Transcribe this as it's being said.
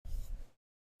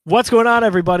What's going on,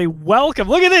 everybody? Welcome.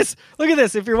 Look at this. Look at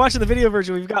this. If you're watching the video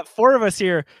version, we've got 4 of us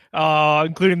here,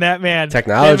 including that man.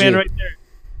 Technology. That man right there.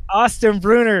 Austin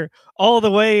Bruner, all the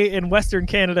way in Western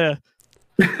Canada.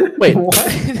 Wait,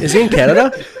 is he in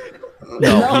Canada?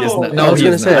 No, he is not. No, I was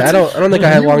going to say, I don't think I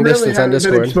have long distance on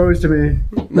Discord. Been exposed to me.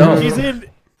 No.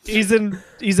 He's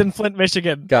in Flint,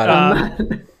 Michigan. Got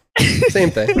it. Same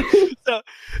thing. So,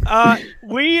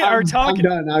 we are talking.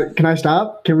 I'm done. Can I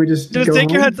stop? Can we just take home?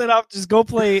 your headset off? Just go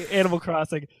play Animal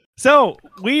Crossing. So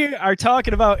we are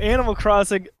talking about Animal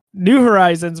Crossing New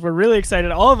Horizons. We're really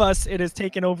excited. All of us, it has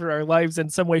taken over our lives in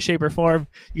some way, shape, or form.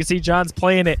 You can see John's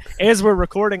playing it as we're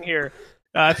recording here.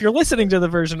 If you're listening to the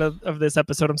version of this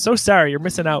episode, I'm so sorry. You're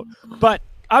missing out. But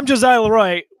I'm Josiah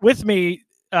Leroy. With me,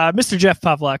 Mr. Jeff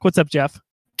Pavlak. What's up, Jeff?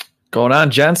 Going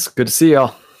on, gents? Good to see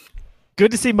y'all.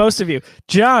 Good to see most of you.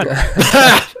 John.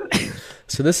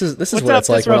 So this is what it's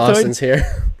like when Austin's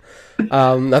here.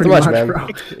 Nothing much, man. Bro.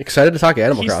 Excited to talk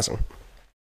Animal Crossing.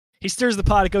 He stirs the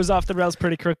pot. It goes off the rails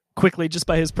pretty quickly just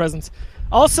by his presence.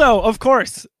 Also, of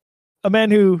course, a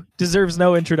man who deserves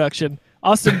no introduction,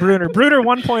 Austin Bruner. Bruner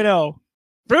 1.0.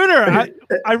 Bruner,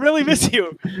 I really miss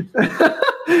you.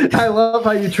 I love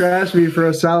how you trash me for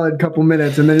a solid couple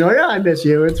minutes, and then you're like, I miss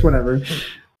you. It's whatever.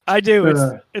 I do.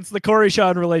 It's the Corey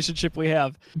Sean relationship we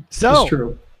have. So that's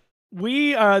true.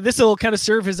 We this will kind of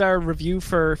serve as our review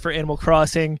for Animal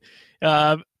Crossing.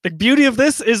 The beauty of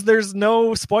this is there's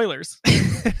no spoilers.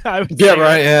 So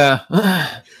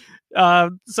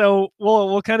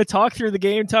we'll kind of talk through the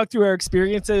game, talk through our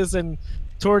experiences, and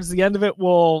towards the end of it,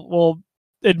 we'll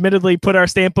admittedly put our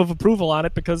stamp of approval on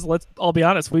it because let's all be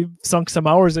honest, we've sunk some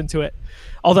hours into it.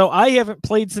 Although I haven't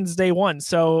played since day one,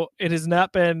 so it has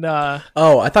not been. I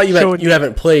thought you meant you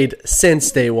haven't played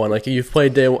since day one. Like you've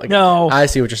played day one. No, I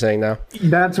see what you're saying now.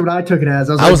 That's what I took it as.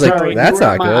 I was like, that's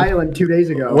not good. Island 2 days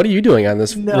ago. What are you doing on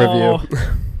this review?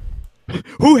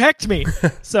 Who hecked me?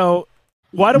 So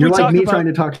why don't we talk me about trying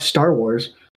to talk Star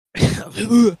Wars?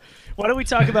 Why don't we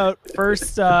talk about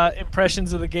first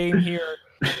impressions of the game here?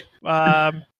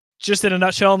 Just in a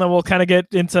nutshell, and then we'll kind of get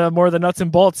into more of the nuts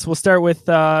and bolts. We'll start with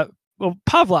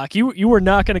Pavlak. You were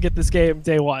not going to get this game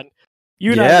day one.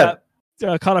 You and I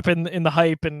got caught up in the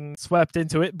hype and swept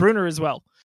into it. Bruner as well,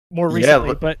 more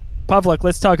recently. But Pavlak,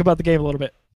 let's talk about the game a little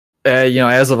bit.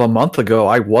 As of a month ago,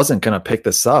 I wasn't going to pick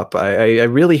this up. I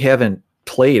really haven't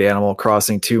played Animal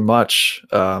Crossing too much,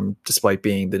 despite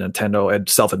being the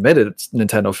self-admitted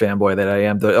Nintendo fanboy that I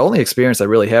am. The only experience I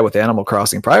really had with Animal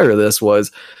Crossing prior to this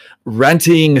was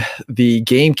renting the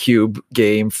GameCube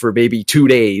game for maybe 2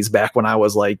 days back when I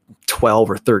was like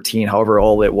 12 or 13, however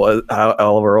old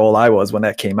I was when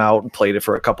that came out, and played it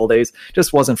for a couple of days.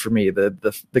 Just wasn't for me.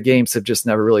 The games have just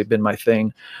never really been my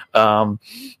thing. But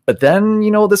then,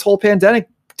 this whole pandemic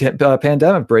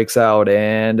breaks out,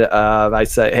 and I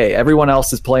say, hey, everyone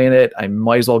else is playing it, I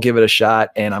might as well give it a shot,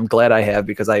 and I'm glad I have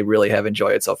because I really have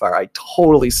enjoyed it so far. I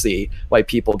totally see why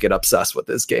people get obsessed with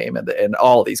this game and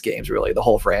all these games, really, the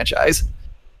whole franchise.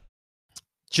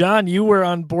 John, you were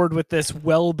on board with this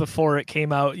well before it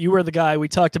came out. You were the guy we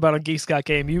talked about on Geeks Got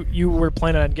Game. You were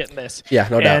planning on getting this. Yeah,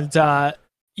 no doubt. And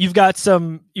you've got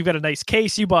a nice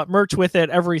case. You bought merch with it,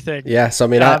 everything. Yeah, so I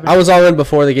mean, I was all in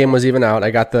before the game was even out.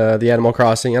 I got the Animal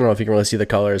Crossing. I don't know if you can really see the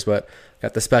colors, but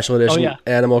got the special edition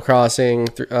Animal Crossing,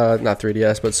 not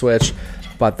 3DS, but Switch.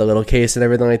 Bought the little case and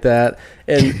everything like that.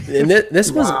 And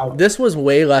this was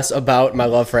way less about my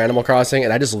love for Animal Crossing,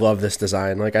 and I just love this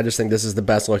design. Like, I just think this is the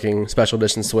best looking special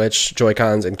edition Switch,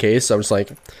 Joy-Cons, and case. So I'm just like,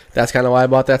 that's kind of why I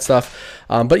bought that stuff.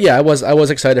 But yeah, I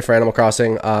was excited for Animal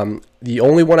Crossing. The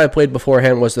only one I played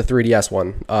beforehand was the 3DS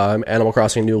one, Animal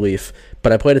Crossing New Leaf,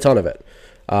 but I played a ton of it.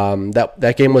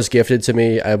 That game was gifted to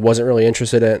me. I wasn't really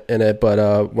interested in it,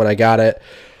 but when I got it,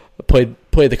 I played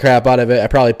the crap out of it. I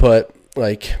probably put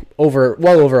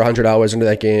well over 100 hours into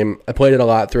that game. I played it a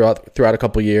lot throughout a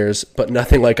couple years, but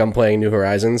nothing like I'm playing New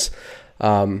Horizons.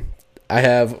 I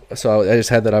just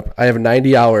had that up. I have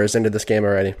 90 hours into this game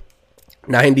already.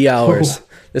 90 hours.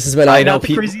 This has been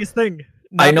the craziest thing.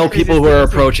 I know people who are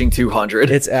approaching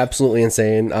 200. It's absolutely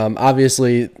insane.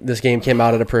 Obviously, this game came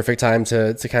out at a perfect time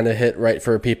to kind of hit right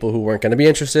for people who weren't going to be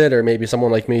interested, or maybe someone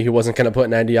like me who wasn't going to put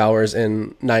 90 hours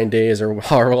in 9 days or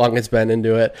however long it's been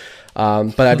into it.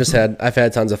 But I've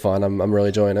had tons of fun. I'm really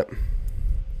enjoying it.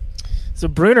 So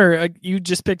Bruner, you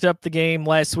just picked up the game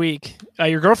last week.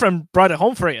 Your girlfriend brought it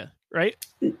home for you, right?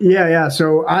 Yeah.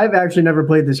 So I've actually never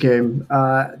played this game.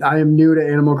 I am new to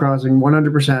Animal Crossing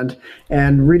 100%.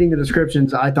 And reading the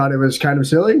descriptions, I thought it was kind of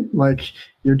silly. Like,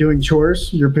 you're doing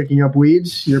chores, you're picking up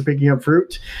weeds, you're picking up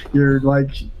fruit, you're like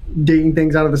digging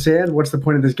things out of the sand. What's the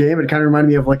point of this game? It kind of reminded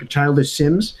me of like a childish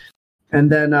Sims. And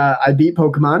then I beat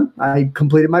Pokemon. I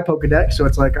completed my Pokedex. So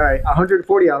it's like, all right,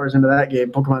 140 hours into that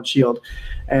game, Pokemon Shield.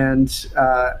 And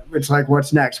it's like,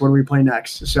 what's next? What do we play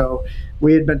next? So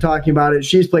we had been talking about it.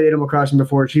 She's played Animal Crossing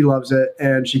before. She loves it.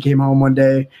 And she came home one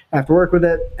day after work with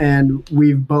it. And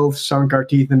we've both sunk our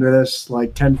teeth into this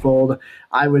like tenfold.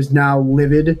 I was now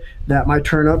livid that my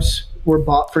turnips were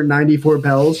bought for 94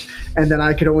 bells. And then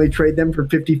I could only trade them for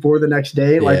 54 the next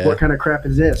day. Like, what kind of crap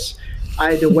is this?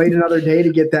 I had to wait another day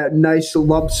to get that nice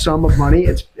lump sum of money.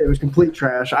 It was complete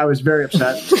trash. I was very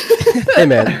upset. Hey,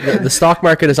 man, the stock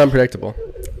market is unpredictable.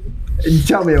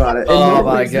 Tell me about it. Oh,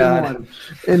 my God.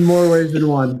 In more ways than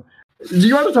one. Do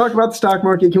you want to talk about the stock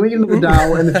market? Can we get into the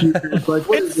Dow in the future? Like,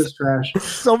 what is this trash?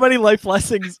 So many life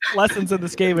lessons in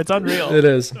this game. It's unreal. It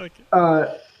is.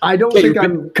 I don't think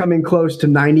I'm coming close to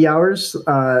 90 hours,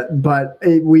 but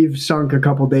we've sunk a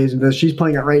couple days into this. She's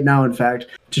playing it right now, in fact,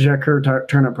 to check her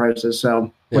turnip prices.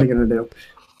 So what are you going to do?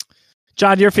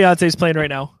 John, your fiance is playing right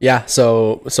now. Yeah,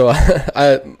 so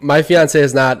my fiance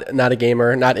is not a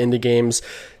gamer, not into games.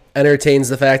 Entertains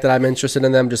the fact that I'm interested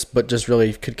in them, but just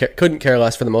really couldn't care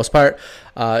less for the most part.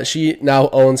 She now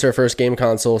owns her first game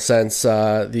console since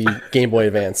the Game Boy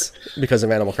Advance because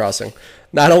of Animal Crossing.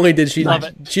 Not only did she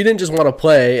didn't just want to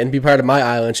play and be part of my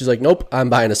island. She's like, nope, I'm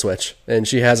buying a Switch, and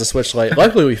she has a Switch Lite.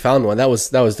 Luckily, we found one. That was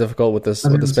difficult with this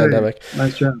pandemic.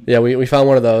 Nice job. Yeah, we found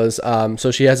one of those.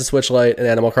 So she has a Switch Lite and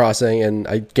Animal Crossing, and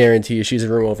I guarantee you she's a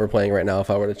room over playing right now. If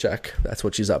I were to check, that's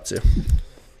what she's up to.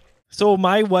 So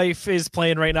my wife is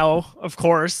playing right now, of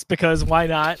course, because why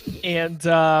not? And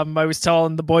I was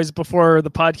telling the boys before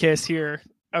the podcast here,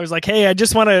 I was like, hey, I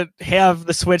just want to have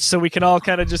the Switch so we can all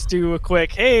kind of just do a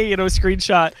quick, hey,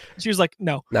 screenshot. She was like,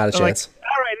 no. Not a chance. Like,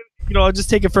 all right, I'll just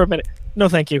take it for a minute. No,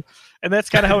 thank you. And that's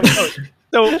kind of how it goes.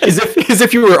 So, as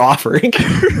if you were offering.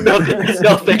 No,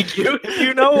 thank you.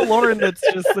 You know, Lauren,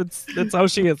 that's how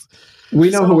she is.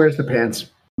 We know who wears the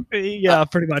pants. Yeah,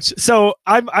 pretty much. So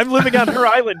I'm living on her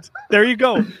island. There you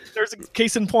go. There's a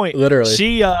case in point. Literally.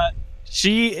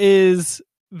 She is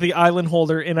the island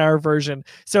holder in our version.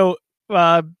 So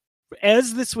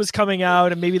as this was coming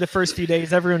out and maybe the first few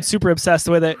days, everyone's super obsessed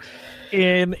with it.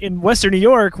 In Western New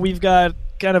York, we've got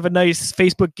kind of a nice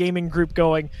Facebook gaming group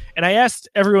going. And I asked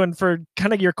everyone for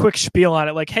kind of your quick spiel on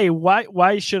it. Like, hey,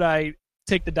 why should I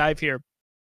take the dive here?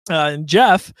 And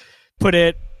Jeff put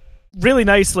it really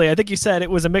nicely. I think you said it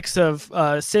was a mix of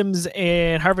Sims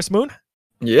and Harvest Moon.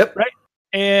 Yep. Right.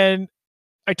 And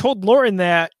I told Lauren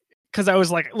that because I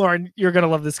was like, Lauren, you're going to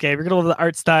love this game. You're going to love the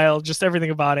art style, just everything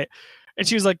about it. And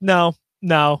she was like, no.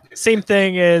 Same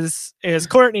thing as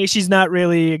Courtney. She's not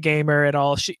really a gamer at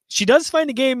all. She does find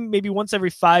a game maybe once every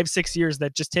 5-6 years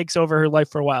that just takes over her life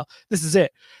for a while. This is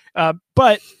it.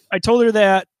 But I told her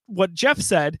that what Jeff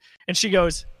said, and she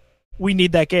goes, we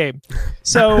need that game.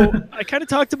 So I kind of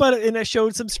talked about it, and I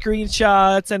showed some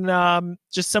screenshots and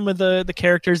just some of the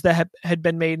characters that had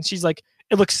been made. And she's like,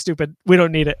 it looks stupid. We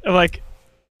don't need it. I'm like,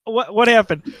 what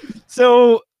happened?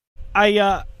 So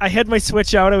I had my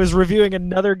Switch out. I was reviewing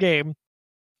another game,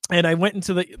 and I went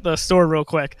into the store real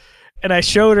quick, and I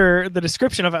showed her the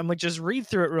description of it. I'm like, just read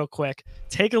through it real quick.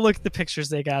 Take a look at the pictures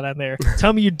they got on there.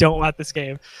 Tell me you don't want this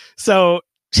game. So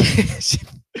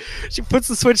she puts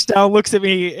the Switch down, looks at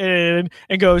me, and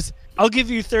goes, I'll give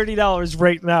you $30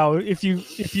 right now if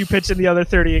you pitch in the other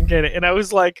 30 and get it. And I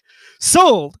was like,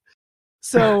 sold.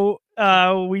 So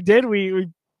we did. We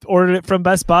ordered it from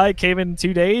Best Buy. It came in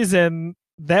 2 days, and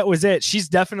that was it. She's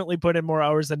definitely put in more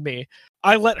hours than me.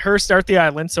 I let her start the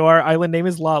island, so our island name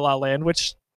is La La Land,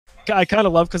 which I kind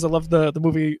of love because I love the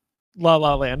movie La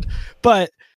La Land.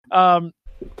 But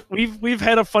we've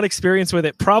had a fun experience with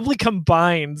it. Probably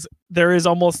combined, there is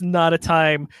almost not a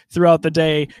time throughout the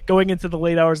day going into the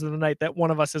late hours of the night that one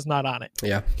of us is not on it.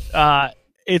 Yeah.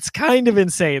 It's kind of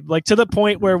insane, like to the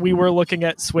point where we were looking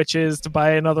at Switches to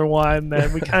buy another one,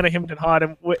 and we kind of hemmed and hawed.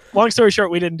 And long story short,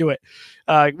 we didn't do it.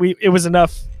 It was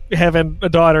enough having a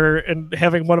daughter and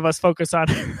having one of us focus on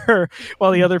her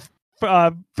while the other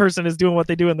person is doing what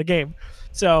they do in the game.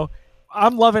 So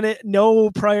I'm loving it.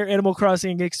 No prior Animal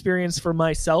Crossing experience for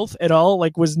myself at all.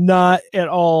 Like, was not at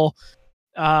all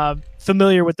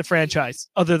familiar with the franchise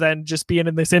other than just being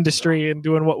in this industry and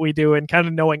doing what we do and kind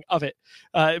of knowing of it.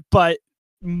 But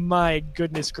my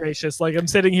goodness gracious, like, I'm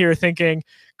sitting here thinking,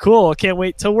 cool, can't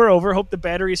wait till we're over. Hope the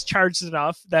battery is charged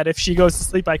enough that if she goes to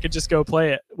sleep, I could just go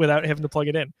play it without having to plug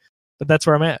it in. But that's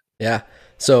where I'm at. Yeah.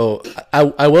 So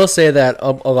I will say that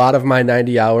a lot of my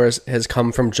 90 hours has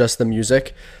come from just the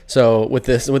music. So with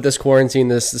this quarantine,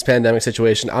 this pandemic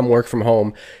situation, I'm work from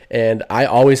home, and I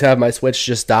always have my Switch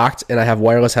just docked, and I have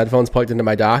wireless headphones plugged into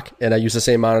my dock, and I use the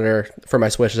same monitor for my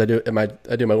Switch as I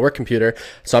do my work computer.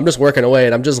 So I'm just working away,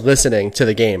 and I'm just listening to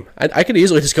the game. I could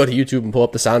easily just go to YouTube and pull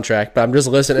up the soundtrack, but I'm just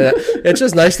listening. It's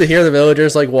just nice to hear the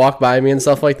villagers like walk by me and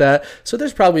stuff like that. So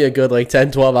there's probably a good like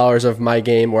 10, 12 hours of my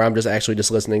game where I'm just actually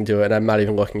just listening to it, and I'm not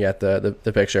even looking at the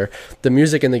picture. The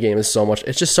music in the game is so much.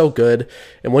 It's just so good.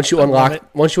 And once you unlock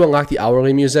the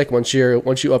hourly music, once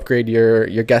you upgrade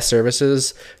your guest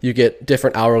services, you get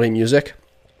different hourly music.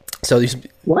 So these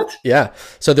what? Yeah.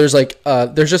 So there's like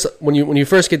there's just when you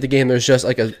first get the game, there's just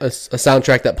like a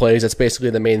soundtrack that plays. That's basically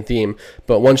the main theme.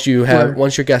 But once your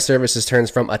guest services turns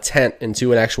from a tent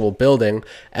into an actual building,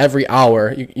 every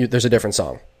hour there's a different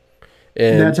song.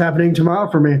 And that's happening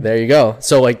tomorrow for me. There you go.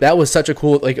 So like that was such a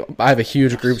cool, like I have a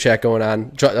huge group chat going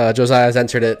on. Josiah's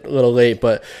entered it a little late,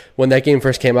 but when that game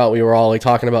first came out, we were all like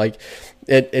talking about like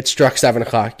it struck 7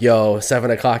 o'clock. Yo, 7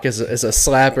 o'clock is a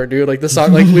slapper, dude. Like the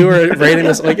song, like we were rating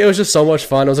this, like it was just so much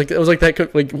fun. It was like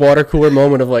that like water cooler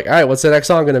moment of like, all right, what's the next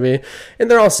song gonna be? And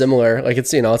they're all similar. Like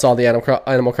it's it's all the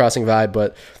Animal Crossing vibe,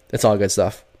 but it's all good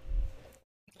stuff.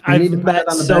 I need to put it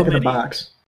on the back of the box.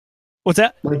 What's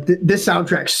that? Like this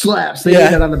soundtrack slaps. They need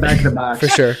that on the back of the box for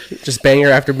sure. Just banger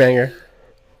after banger.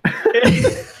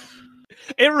 It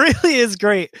really is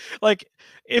great. Like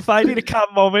if I need a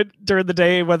calm moment during the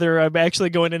day, whether I'm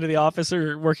actually going into the office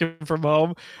or working from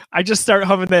home, I just start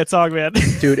humming that song, man.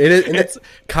 Dude, it is. It's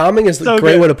calming is so a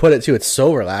great good way to put it too. It's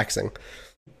so relaxing.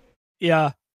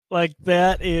 Yeah, like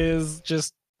that is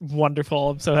just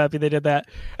wonderful. I'm so happy they did that.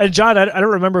 And John, I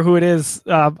don't remember who it is.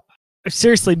 I've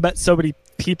seriously met so many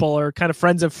people or kind of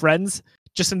friends of friends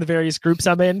just in the various groups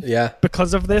I'm in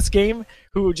because of this game,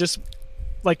 who just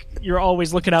like you're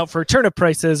always looking out for turnip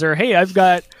prices or hey,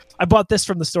 I bought this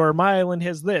from the store, my island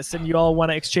has this, and you all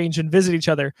want to exchange and visit each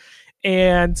other.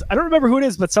 And I don't remember who it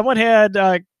is, but someone had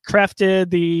crafted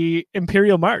the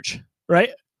Imperial March, right,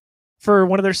 for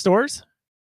one of their stores.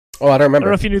 Oh, I don't remember. I don't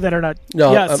know if you knew that or not.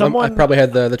 No, yeah, I probably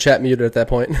had the chat muted at that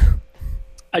point.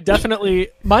 I definitely,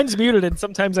 mine's muted, and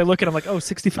sometimes I look and I'm like,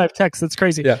 65 texts, that's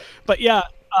crazy. Yeah. But yeah,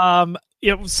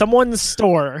 someone's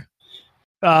store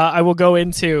I will go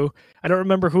into. I don't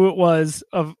remember who it was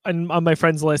on my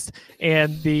friends list,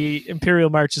 and the Imperial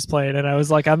March is playing, and I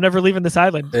was like, I'm never leaving this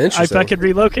island. If I could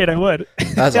relocate, I would.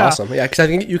 That's awesome. Yeah, because I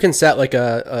think you can set like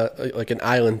an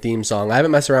island theme song. I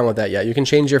haven't messed around with that yet. You can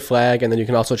change your flag, and then you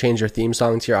can also change your theme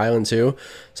song to your island too.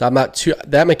 So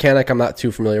that mechanic I'm not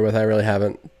too familiar with. I really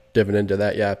haven't diving into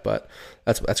that yet, but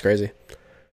that's crazy.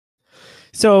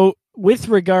 So with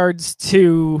regards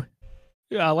to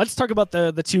let's talk about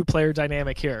the 2-player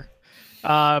dynamic here.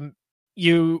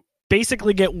 You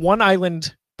basically get one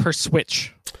island per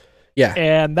Switch,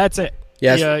 and that's it.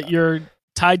 You're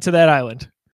tied to that island.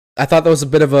 I thought that was a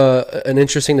bit of an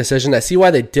interesting decision. I see why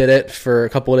they did it for a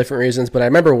couple of different reasons, but I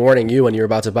remember warning you when you were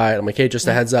about to buy it. I'm like, hey, just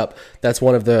a heads up. That's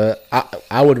one of the,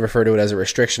 I would refer to it as a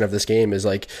restriction of this game, is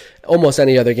like almost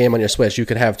any other game on your Switch, you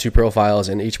could have 2 profiles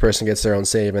and each person gets their own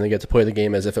save and they get to play the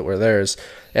game as if it were theirs.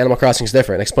 Animal Crossing's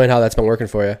different. Explain how that's been working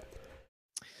for you.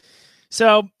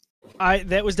 So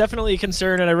that was definitely a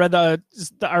concern, and I read the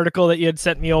article that you had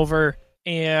sent me over,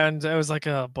 and I was like,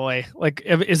 oh boy, like,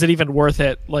 is it even worth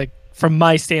it? Like, from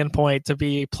my standpoint, to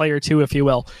be player 2, if you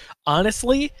will.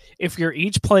 Honestly, if you're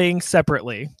each playing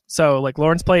separately, so like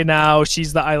Lauren's playing now,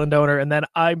 she's the island owner, and then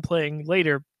I'm playing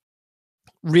later,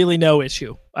 really no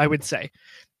issue, I would say.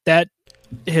 That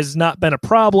has not been a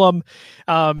problem.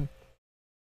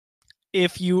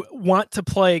 If you want to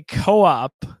play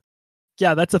co-op,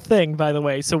 yeah, that's a thing, by the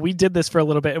way. So we did this for a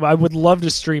little bit. I would love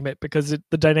to stream it because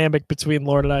the dynamic between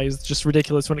Lauren and I is just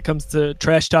ridiculous when it comes to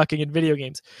trash talking in video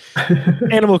games.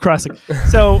 Animal Crossing.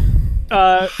 So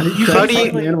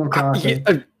Animal Crossing.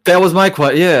 That was my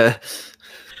question. Yeah.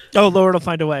 Oh, Lauren will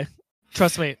find a way.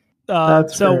 Trust me. So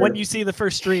fair. when you see the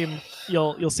first stream,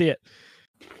 you'll see it.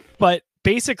 But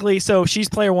basically, so she's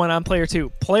player 1, I'm player 2.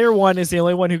 Player 1 is the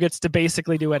only one who gets to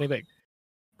basically do anything.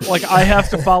 Like, I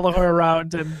have to follow her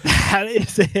around, and that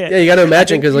is it. Yeah, you got to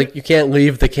imagine, because like you can't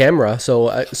leave the camera, so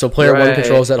player 1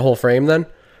 controls that whole frame. Then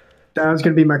that was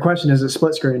going to be my question: is it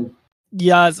split screen?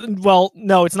 Yes. Well,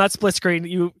 no, it's not split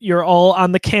screen. You're all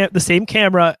on the same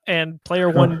camera, and player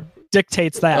 1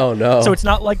 dictates that. Oh no! So it's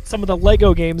not like some of the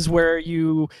Lego games where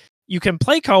you can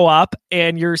play co-op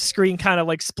and your screen kind of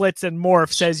like splits and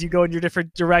morphs as you go in your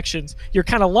different directions. You're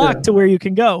kind of locked to where you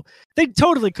can go. They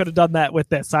totally could have done that with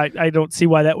this. I don't see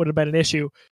why that would have been an issue.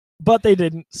 but they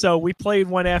didn't. So we played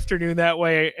one afternoon that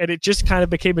way, and it just kind of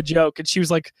became a joke. And she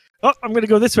was like, "Oh, I'm going to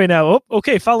go this way now. Oh,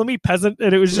 okay, follow me, peasant."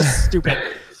 And it was just stupid.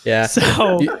 Yeah.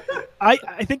 So I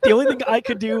think the only thing I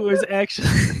could do was actually.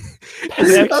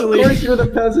 Of course, you're the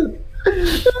peasant.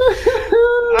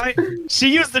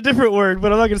 She used a different word,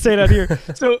 but I'm not going to say it out here.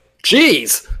 So,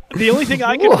 jeez. The only thing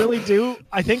I could really do,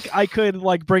 I think I could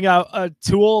like bring out a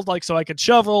tool, like so I could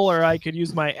shovel or I could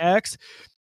use my axe.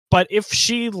 But if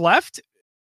she left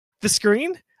the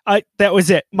screen, that was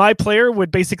it. My player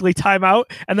would basically time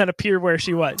out and then appear where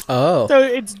she was. Oh,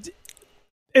 so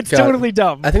it's totally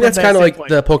dumb. I think that's kind of like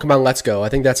the Pokemon Let's Go. I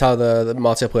think that's how the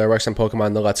multiplayer works on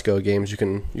Pokemon, the Let's Go games. You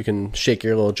can shake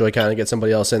your little Joy-Con and get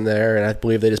somebody else in there, and I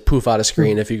believe they just poof out a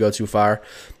screen if you go too far.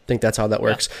 I think that's how that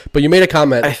works. Yeah. But you made a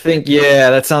comment. I think, yeah,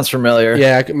 that sounds familiar.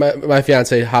 Yeah, my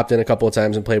fiance hopped in a couple of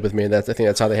times and played with me, and I think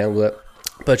that's how they handled it.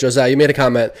 But Josiah, you made a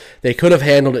comment. They could have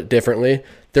handled it differently.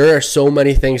 There are so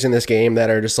many things in this game that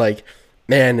are just like,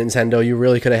 man, Nintendo, you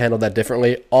really could have handled that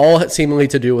differently. All seemingly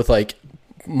to do with like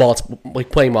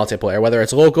playing multiplayer, whether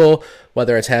it's local,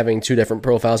 whether it's having two different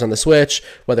profiles on the Switch,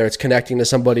 whether it's connecting to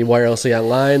somebody wirelessly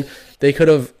online. They could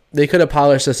have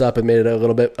polished this up and made it a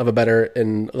little bit of a better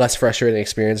and less frustrating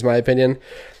experience, in my opinion.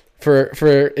 For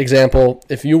example,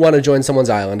 if you want to join someone's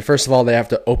island, first of all, they have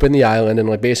to open the island and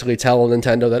like basically tell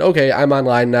Nintendo that, okay, I'm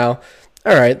online now.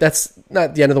 All right, that's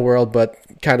not the end of the world, but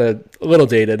kind of a little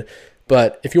dated.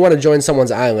 But if you want to join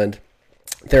someone's island,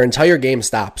 their entire game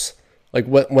stops. Like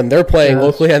when they're playing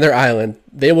locally on their island,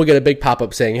 they will get a big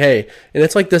pop-up saying, hey, and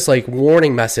it's like this like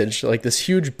warning message, like this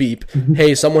huge beep.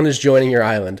 Hey, someone is joining your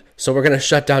island. So we're going to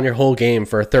shut down your whole game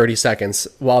for 30 seconds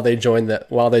while they join the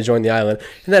island.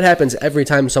 And that happens every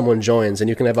time someone joins, and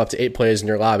you can have up to 8 players in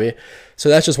your lobby. So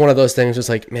that's just one of those things, just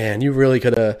like, man, you really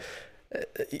could have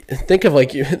think of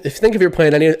you're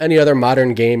playing any other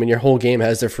modern game and your whole game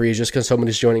has to freeze just because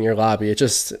somebody's joining your lobby. It's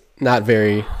just not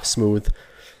very smooth.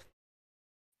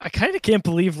 I kind of can't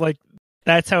believe like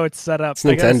that's how it's set up. It's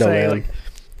Nintendo, man. Like,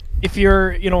 if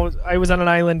you're, I was on an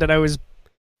island and I was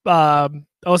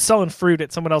selling fruit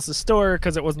at someone else's store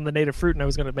because it wasn't the native fruit and I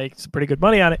was going to make some pretty good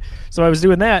money on it. So I was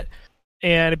doing that,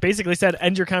 and it basically said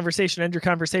end your conversation,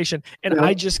 and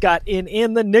I just got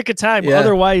in the nick of time. Yeah.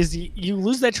 Otherwise, you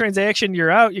lose that transaction,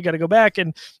 you're out. You got to go back,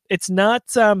 and it's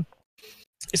not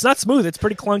smooth. It's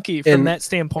pretty clunky from that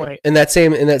standpoint. In that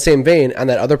same vein, on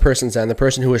that other person's end, the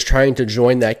person who was trying to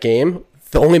join that game,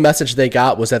 the only message they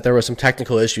got was that there was some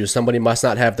technical issues. Somebody must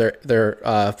not have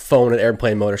their phone in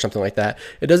airplane mode or something like that.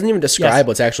 It doesn't even describe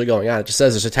what's actually going on. It just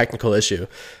says there's a technical issue.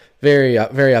 Very,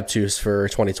 very obtuse for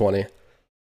 2020.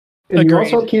 And you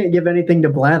also can't give anything to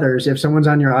Blathers if someone's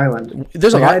on your island.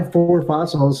 There's I had 4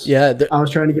 fossils. Yeah, I was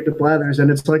trying to get to Blathers,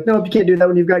 and it's like, no, you can't do that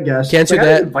when you've got guests. Can't do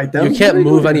that. You can't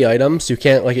move any items. You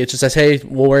can't it just says, hey,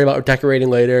 we'll worry about decorating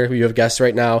later. You have guests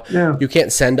right now. Yeah. You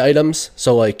can't send items.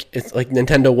 So it's like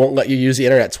Nintendo won't let you use the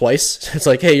internet twice. It's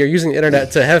like, hey, you're using the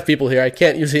internet to have people here. I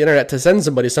can't use the internet to send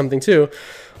somebody something too.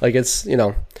 Like it's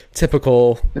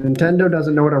typical. Nintendo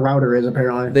doesn't know what a router is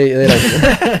apparently. They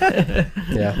don't.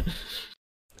 Yeah.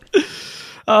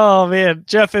 Oh man,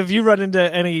 Jeff, have you run into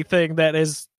anything that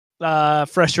has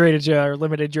frustrated you or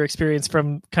limited your experience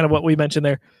from kind of what we mentioned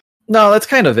there? No, that's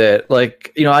kind of it.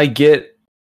 Like, I get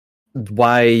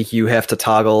why you have to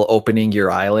toggle opening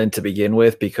your island to begin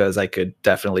with, because I could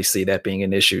definitely see that being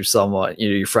an issue somewhat.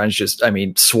 Your friends just,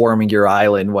 swarming your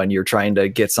island when you're trying to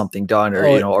get something done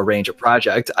or, arrange a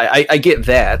project. I get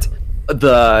that.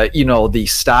 The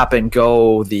stop and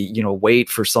go, wait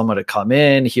for someone to come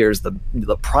in. Here's the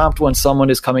prompt when someone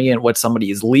is coming in, what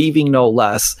somebody is leaving, no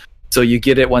less. So you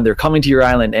get it when they're coming to your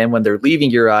island and when they're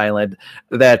leaving your island.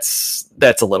 That's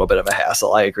a little bit of a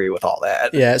hassle. I agree with all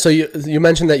that. Yeah. So you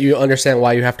mentioned that you understand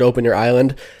why you have to open your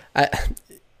island.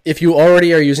 If you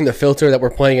already are using the filter that we're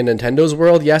playing in Nintendo's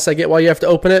world, yes, I get why you have to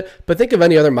open it. But think of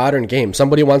any other modern game.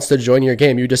 Somebody wants to join your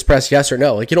game. You just press yes or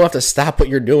no. Like, you don't have to stop what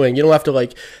you're doing. You don't have to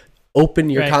open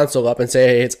your console up and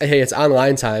say, hey, it's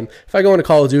online time. If I go into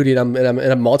Call of Duty and I'm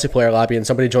in a multiplayer lobby and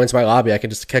somebody joins my lobby, I can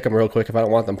just kick them real quick if I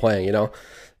don't want them playing.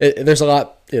 There's a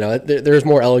lot. There's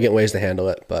more elegant ways to handle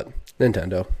it, but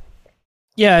Nintendo.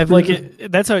 Yeah,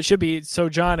 that's how it should be. So,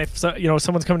 John, if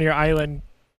someone's coming to your island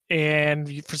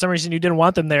and for some reason you didn't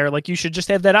want them there, you should just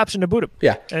have that option to boot them.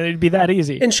 Yeah, and it'd be that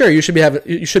easy. And sure, you should be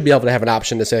able to have an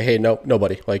option to say, hey, no,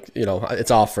 nobody.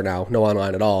 It's off for now, no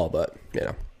online at all. But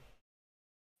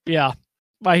Yeah,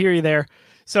 I hear you there.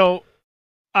 So,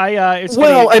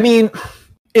 in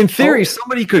theory,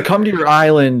 somebody could come to your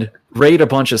island, raid a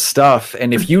bunch of stuff,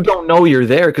 and if you don't know you're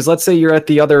there, because let's say you're at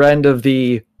the other end of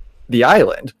the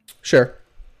island, sure,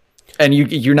 and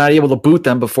you're not able to boot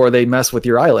them before they mess with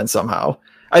your island somehow.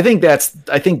 I think that's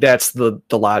the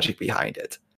logic behind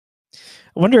it.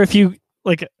 I wonder if you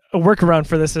like a workaround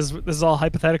for this is all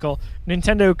hypothetical.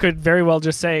 Nintendo could very well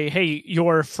just say, "Hey,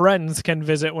 your friends can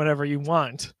visit whenever you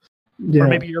want." Yeah. Or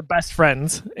maybe your best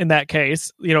friends in that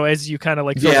case, as you kind of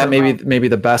like maybe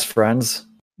the best friends.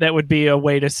 That would be a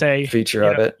way to say feature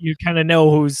of it. You kind of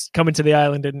know who's coming to the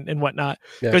island and whatnot.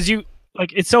 Because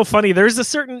it's so funny. There's a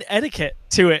certain etiquette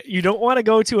to it. You don't want to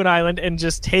go to an island and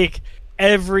just take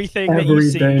everything that you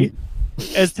see,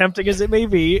 as tempting as it may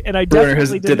be. And I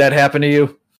definitely did that happen to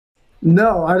you?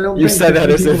 No, I don't. You said that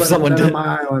as if someone did. On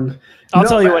my island. I'll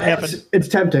tell you what happened. It's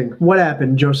tempting. What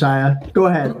happened, Josiah? Go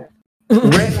ahead.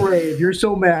 Rant rave. You're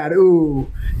so mad. Ooh,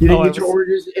 you didn't get your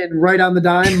oranges in right on the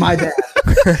dime. My bad.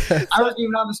 I wasn't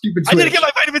even on the stupid Switch. I didn't get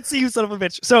my vitamin C, you son of a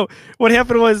bitch. So what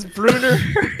happened was Bruner.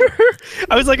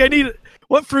 I was like,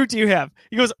 what fruit do you have?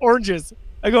 He goes, oranges.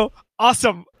 I go,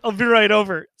 awesome. I'll be right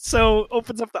over. So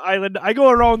opens up the island. I go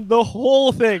around the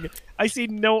whole thing. I see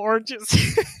no oranges.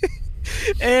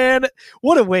 And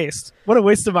what a waste. What a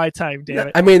waste of my time, damn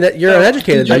it. I mean, you're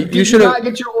uneducated. You should have.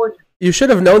 Get your oranges. You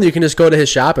should have known that you can just go to his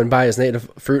shop and buy his native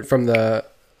fruit from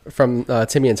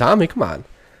Timmy and Tommy. Come on.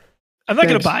 I'm not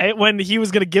going to buy it when he was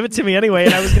going to give it to me anyway,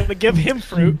 and I was going to give him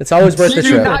fruit. It's always worth the trip.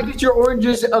 You do not get your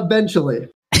oranges eventually.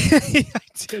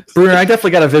 Bruner, I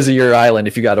definitely got to visit your island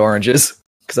if you got oranges,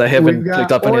 because I haven't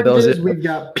picked up any of those. We've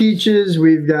got peaches,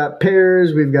 we've got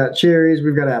pears, we've got cherries,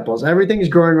 we've got apples. Everything's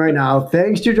growing right now,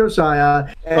 thanks to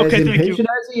Josiah. As impatient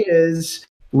as he is,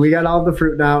 we got all the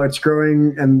fruit now. It's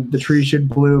growing, and the tree should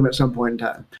bloom at some point in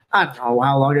time. I don't know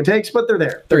how long it takes, but they're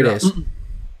there. 3 days.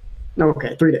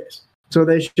 Okay, 3 days. So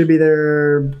they should be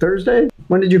there Thursday?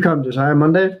 When did you come, Josiah?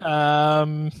 Monday?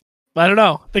 I don't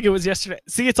know. I think it was yesterday.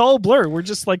 See, it's all blur. We're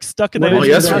just like stuck in the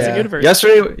universe.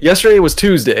 Yesterday was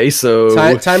Tuesday, so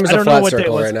time is a flat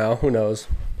circle right now. Who knows?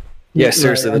 Yeah,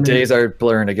 seriously, the days are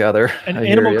blurring together. And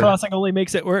Animal Crossing only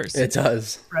makes it worse. It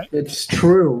does. Right? It's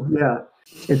true. Yeah.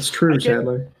 It's true,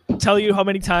 sadly. Tell you how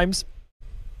many times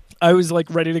I was like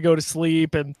ready to go to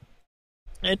sleep, and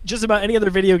just about any other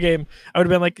video game, I would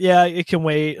have been like, yeah, it can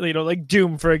wait. Like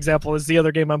Doom, for example, is the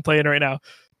other game I'm playing right now.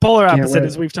 Polar opposite,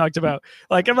 as we've talked about.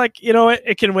 Like, I'm like, you know what?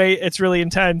 It can wait. It's really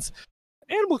intense.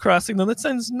 Animal Crossing, though, that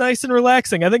sounds nice and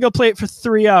relaxing. I think I'll play it for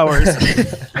 3 hours.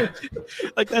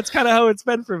 Like, that's kind of how it's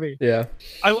been for me. Yeah.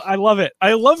 I love it.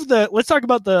 I love let's talk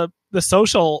about the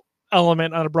social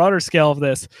element on a broader scale of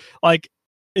this. Like,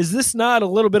 is this not a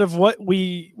little bit of what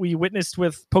we witnessed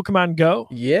with Pokemon Go?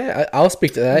 Yeah, I'll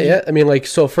speak to that. Yeah, I mean, like,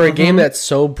 so for a game that's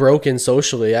so broken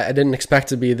socially, I didn't expect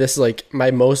to be this like my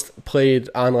most played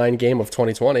online game of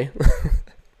 2020.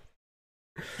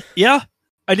 Yeah,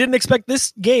 I didn't expect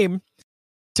this game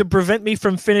to prevent me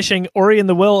from finishing Ori and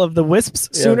the Will of the Wisps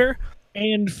sooner,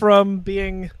 and from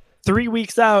being 3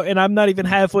 weeks out, and I'm not even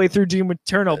halfway through Doom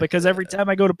Eternal, because every time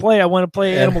I go to play, I want to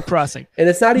play Animal Crossing. And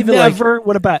it's not even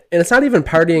what a bet. And it's not even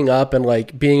partying up and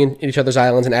like being in each other's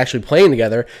islands and actually playing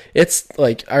together. It's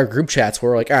like our group chats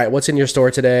where we're like, all right, what's in your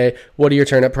store today? What are your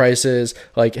turnip prices?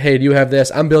 Like, hey, do you have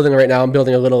this? I'm building right now. I'm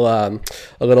building a little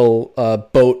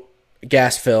boat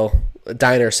gas fill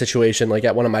diner situation like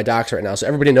at one of my docks right now, so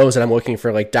everybody knows that I'm looking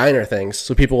for like diner things.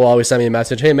 So people will always send me a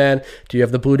message, hey man, do you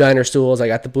have the blue diner stools? I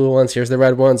got the blue ones, here's the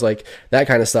red ones, like that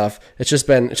kind of stuff. It's just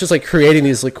like creating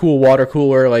these like cool water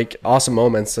cooler like awesome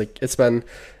moments. Like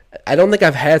I don't think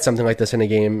I've had something like this in a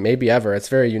game maybe ever. It's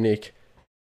very unique.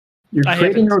 You're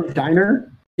creating your own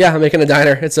diner? Yeah, I'm making a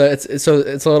diner. It's a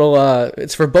little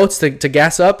it's for boats to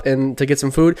gas up and to get some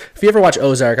food. If you ever watch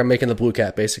Ozark, I'm making the Blue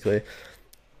Cat basically.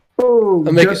 Oh,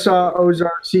 just saw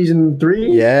Ozark season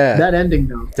 3. Yeah, that ending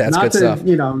though. That's good stuff.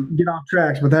 Get off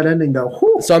tracks, but that ending though.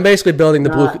 Whew. So I'm basically building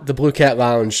the Blue Cat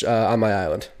Lounge on my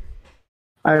island.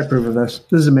 I approve of this.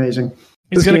 This is amazing.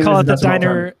 He's going to call it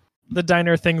the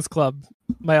Diner Things Club.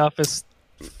 My office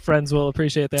friends will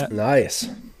appreciate that. Nice,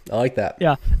 I like that.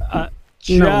 Yeah.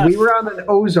 No, we were on an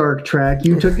Ozark track.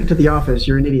 You took it to the office.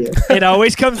 You're an idiot. It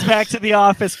always comes back to the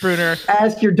office, Bruner.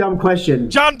 Ask your dumb question.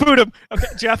 John boot him. Okay,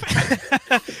 Jeff.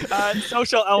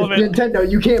 Social element. It's Nintendo,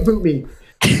 you can't boot me.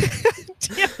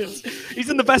 Damn it. He's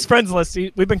in the best friends list.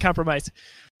 We've been compromised.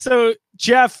 So,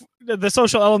 Jeff, the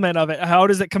social element of it, how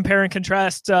does it compare and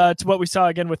contrast to what we saw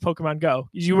again with Pokemon Go?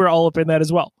 You were all up in that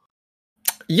as well.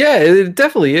 Yeah, it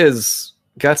definitely is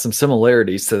got some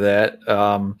similarities to that.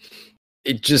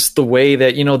 it just the way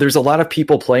that, there's a lot of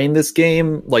people playing this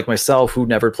game like myself who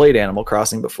never played Animal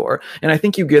Crossing before. And I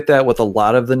think you get that with a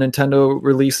lot of the Nintendo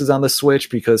releases on the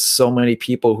Switch, because so many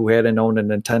people who hadn't owned a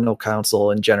Nintendo console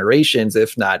in generations,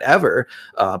 if not ever,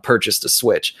 purchased a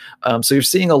Switch. So you're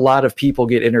seeing a lot of people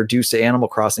get introduced to Animal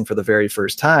Crossing for the very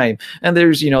first time. And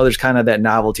there's kind of that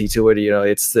novelty to it.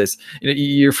 It's this,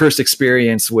 your first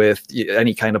experience with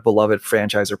any kind of beloved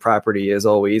franchise or property is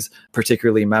always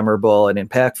particularly memorable and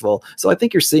impactful. So I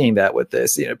think you're seeing that with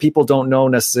this. People don't know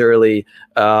necessarily,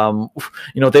 they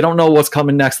don't know what's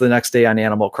coming next the next day on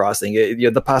Animal Crossing.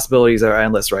 The possibilities are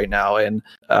endless right now. And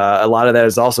a lot of that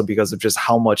is also because of just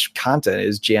how much content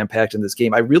is jam-packed in this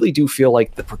game. I really do feel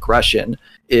like the progression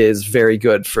is very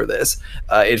good for this.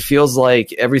 It feels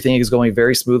like everything is going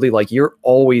very smoothly. Like you're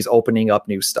always opening up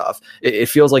new stuff. It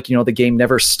feels like, the game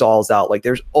never stalls out. Like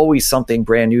there's always something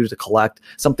brand new to collect,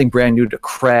 something brand new to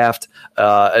craft,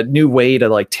 a new way to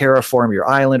like terraform your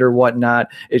island or whatnot.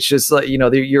 It's just like,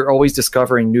 you're always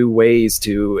discovering new ways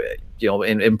to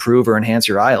improve or enhance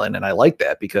your island. And I like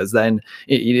that, because then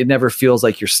it never feels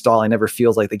like you're stalling, never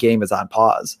feels like the game is on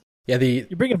pause. Yeah,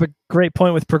 you bring up a great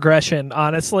point with progression,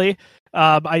 honestly.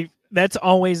 That's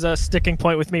always a sticking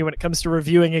point with me when it comes to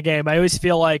reviewing a game. I always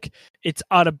feel like it's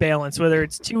out of balance, whether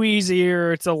it's too easy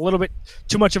or it's a little bit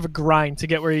too much of a grind to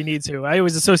get where you need to. I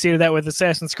always associated that with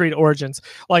Assassin's Creed Origins,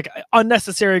 like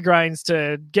unnecessary grinds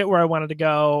to get where I wanted to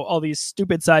go, all these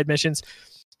stupid side missions.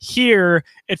 Here,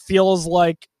 it feels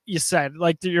like you said,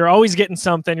 like you're always getting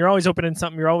something, you're always opening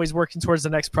something, you're always working towards the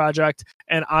next project.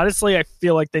 And honestly, I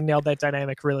feel like they nailed that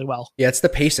dynamic really well. Yeah, it's the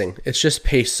pacing. It's just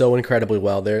paced so incredibly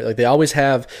well. They always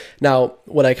have. Now,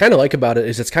 what I kind of like about it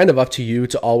is it's kind of up to you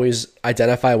to always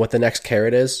identify what the next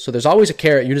carrot is. So there's always a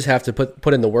carrot. You just have to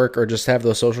put in the work or just have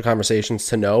those social conversations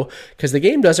to know, because the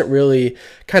game doesn't really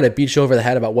kind of beat you over the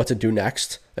head about what to do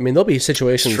next. I mean, there'll be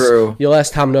situations. True. You'll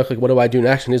ask Tom Nook, like, what do I do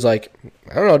next? And he's like,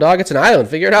 I don't know, dog. It's an island.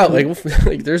 Figure it out.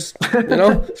 Like there's,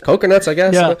 it's coconuts, I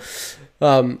guess. Yeah.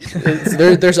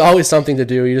 There's always something to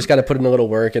do. You just got to put in a little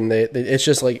work, and it's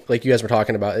just like you guys were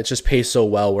talking about. It's just paced so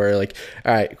well. Where like,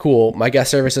 all right, cool. My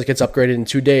guest services gets upgraded in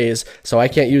 2 days, so I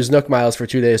can't use Nook miles for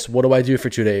 2 days. What do I do for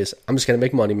 2 days? I'm just gonna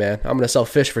make money, man. I'm gonna sell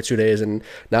fish for 2 days, and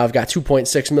now I've got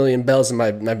 2.6 million bells in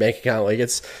my bank account.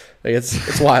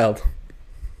 It's wild.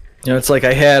 It's like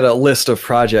I had a list of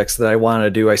projects that I wanted to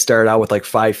do. I started out with like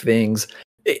 5 things.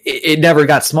 It never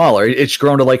got smaller. It's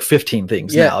grown to like 15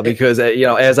 things now, because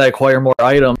as I acquire more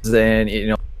items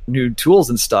and new tools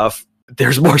and stuff,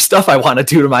 there's more stuff I want to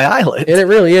do to my island. And it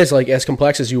really is like as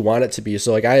complex as you want it to be.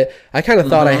 So like I kind of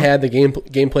thought I had the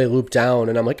gameplay loop down,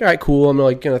 and I'm like, all right, cool. I'm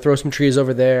like gonna throw some trees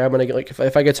over there. I'm gonna get, like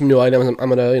if I get some new items, I'm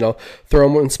gonna throw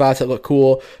them in spots that look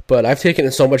cool. But I've taken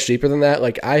it so much deeper than that.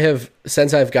 Like I have,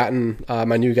 since I've gotten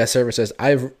my new guest services,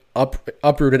 I've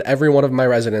uprooted every one of my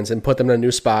residents and put them in a new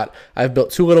spot. I've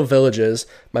built 2 little villages.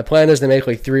 My plan is to make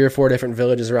like 3 or 4 different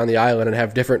villages around the island and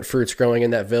have different fruits growing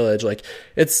in that village. Like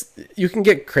you can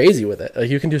get crazy with it. Like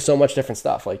you can do so much different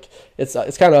stuff. Like it's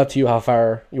kind of up to you how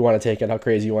far you want to take it, how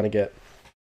crazy you want to get.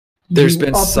 There's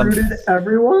been some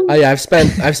everyone. Oh yeah, I've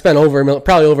spent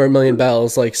probably over 1 million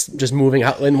bells, like just moving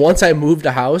out. And once I moved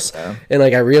a house, and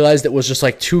like I realized it was just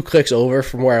like 2 clicks over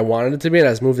from where I wanted it to be, and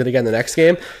I just moved it again the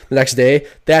next day.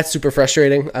 That's super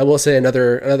frustrating. I will say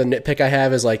another nitpick I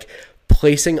have is like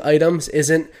placing items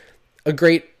isn't a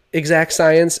great exact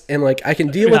science, and like I can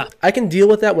deal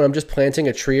with that when I'm just planting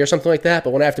a tree or something like that.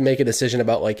 But when I have to make a decision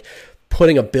about like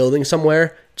putting a building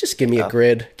somewhere, just give me a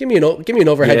grid. Give me an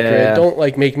overhead grid. Don't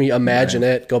like make me imagine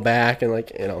it, go back and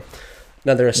like,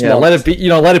 another small. Let it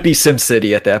be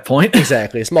SimCity at that point.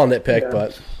 Exactly. A small nitpick,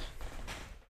 but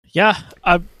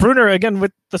Bruner, again,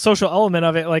 with the social element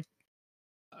of it,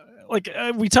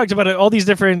 we talked about it, all these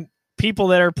different people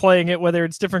that are playing it, whether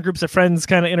it's different groups of friends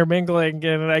kind of intermingling,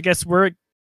 and I guess we're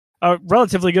a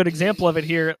relatively good example of it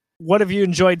here. What have you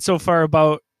enjoyed so far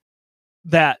about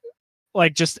that?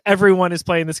 Like just everyone is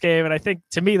playing this game, and I think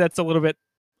to me that's a little bit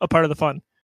a part of the fun.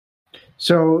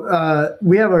 So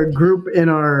we have a group in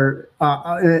our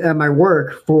at my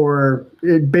work for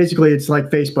basically it's like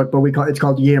Facebook, but it's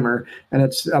called Yammer, and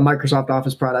it's a Microsoft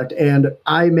Office product. And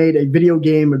I made a video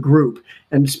game group,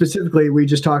 and specifically we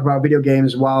just talk about video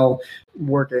games while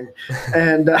working.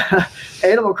 And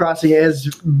Animal Crossing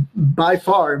has by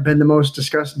far been the most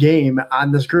discussed game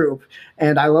on this group,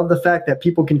 and I love the fact that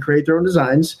people can create their own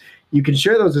designs. You can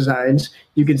share those designs.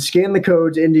 You can scan the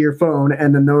codes into your phone,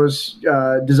 and then those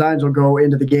designs will go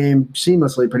into the game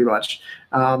seamlessly, pretty much.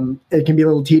 It can be a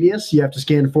little tedious. You have to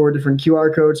scan 4 different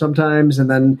QR codes sometimes, and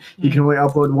then you can only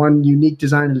upload one unique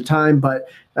design at a time. But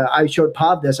I showed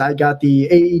Pod this. I got the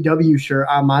AEW shirt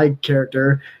on my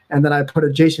character, and then I put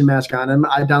a Jason mask on him.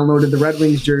 I downloaded the Red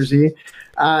Wings jersey.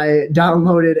 I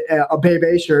downloaded a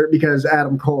Bebe shirt because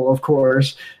Adam Cole, of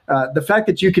course. The fact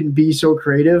that you can be so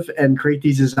creative and create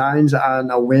these designs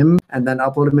on a whim and then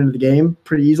upload them into the game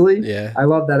pretty easily. Yeah. I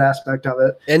love that aspect of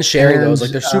it. And sharing those,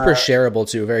 like they're super shareable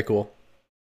too. Very cool.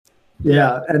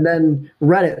 Yeah. And then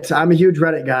Reddit. I'm a huge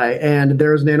Reddit guy, and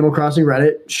there's an Animal Crossing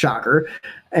Reddit, shocker.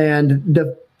 And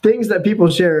the things that people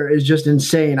share is just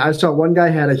insane. I saw one guy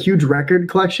had a huge record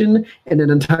collection in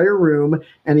an entire room,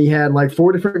 and he had like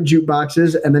 4 different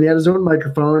jukeboxes, and then he had his own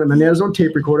microphone, and then he had his own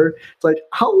tape recorder. It's like,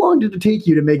 how long did it take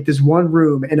you to make this one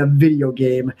room in a video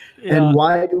game? Yeah. And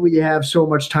why do we have so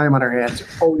much time on our hands?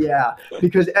 Oh yeah,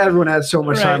 because everyone has so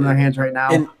much time on their hands right now.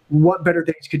 And what better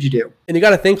things could you do? And you got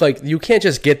to think, like, you can't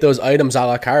just get those items a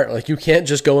la carte. Like, you can't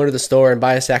just go into the store and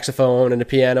buy a saxophone and a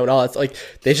piano and all that. Like,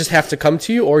 they just have to come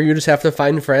to you, or you just have to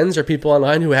find friends or people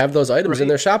online who have those items in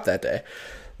their shop that day.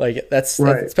 Like, that's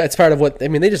part of what, I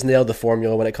mean, they just nailed the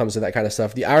formula when it comes to that kind of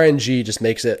stuff. The RNG just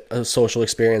makes it a social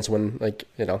experience when, like,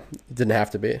 you know, it didn't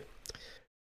have to be.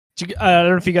 I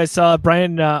don't know if you guys saw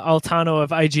Brian Altano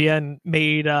of IGN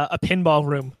made a pinball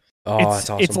room. Oh, that's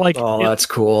awesome. It's like, that's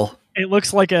cool. It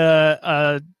looks like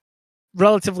a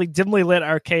relatively dimly lit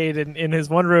arcade in his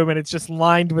one room, and it's just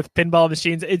lined with pinball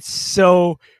machines. It's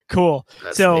so cool.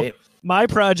 That's so neat. My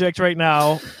project right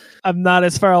now, I'm not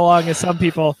as far along as some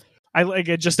people. I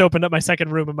just opened up my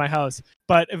second room in my house.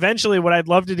 But eventually what I'd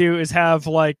love to do is have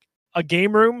like a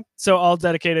game room, so all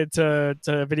dedicated to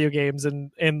video games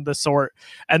and in the sort.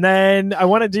 And then I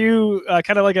want to do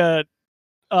kind of like a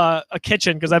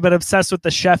kitchen, because I've been obsessed with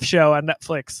the Chef show on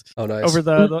Netflix. Oh, nice. Over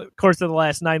the course of the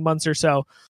last 9 months or so.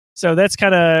 So that's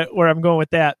kind of where I'm going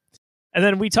with that. And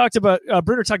then we talked about,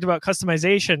 Bruder talked about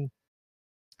customization.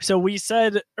 So I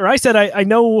said, I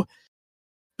know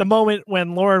the moment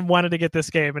when Lauren wanted to get this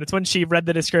game, and it's when she read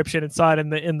the description and saw it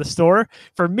in the store.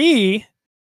 For me,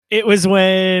 it was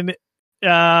when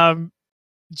John,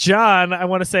 I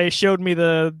want to say, showed me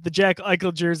the Jack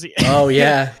Eichel jersey. Oh,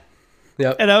 yeah.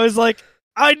 Yep. And I was like,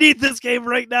 I need this game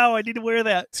right now. I need to wear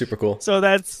that. Super cool. So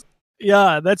that's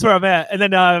where I'm at. And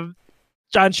then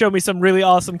John showed me some really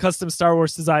awesome custom Star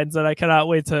Wars designs that I cannot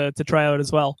wait to try out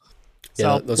as well.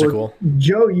 Yeah, so, those are cool.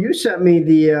 Joe, you sent me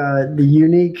the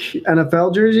unique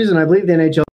NFL jerseys, and I believe the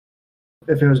NHL,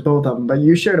 if it was both of them, but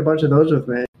you shared a bunch of those with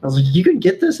me. I was like, you can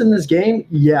get this in this game?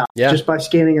 Yeah. Just by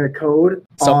scanning a code.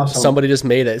 Awesome. Somebody just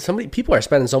made it. People are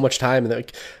spending so much time, and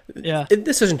like,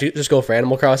 this doesn't just go for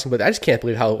Animal Crossing, but I just can't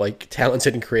believe how like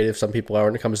talented and creative some people are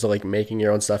when it comes to like making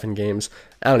your own stuff in games.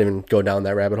 I don't even go down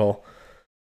that rabbit hole.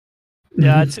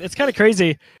 Yeah, it's kind of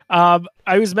crazy. I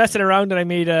was messing around and I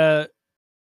made a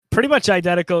pretty much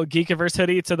identical Geekiverse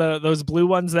hoodie to those blue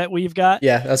ones that we've got.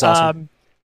 Yeah, that's awesome.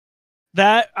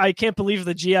 That I can't believe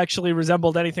the G actually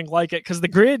resembled anything like it, because the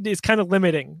grid is kind of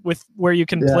limiting with where you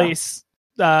can place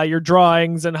your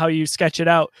drawings and how you sketch it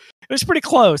out. It was pretty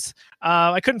close.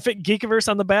 I couldn't fit Geekiverse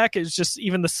on the back. It was just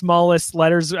even the smallest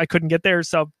letters I couldn't get there.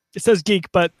 So it says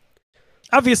Geek, but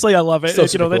obviously I love it.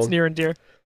 Still that's cool. near and dear.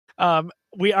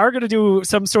 We are going to do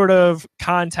some sort of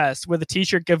contest with a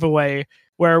t-shirt giveaway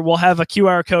where we'll have a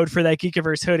QR code for that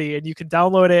Geekiverse hoodie, and you can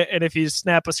download it. And if you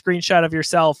snap a screenshot of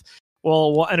yourself,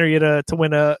 we'll enter you to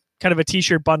win a kind of a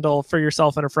t-shirt bundle for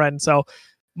yourself and a friend. So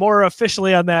more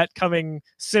officially on that coming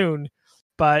soon,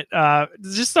 but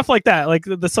just stuff like that. Like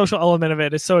the social element of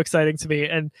it is so exciting to me.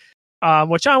 And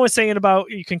what John was saying about,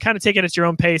 you can kind of take it at your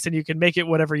own pace and you can make it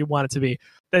whatever you want it to be.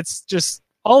 That's just,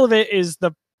 all of it is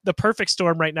the perfect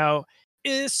storm right now,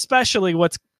 especially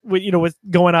what's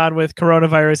going on with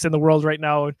coronavirus in the world right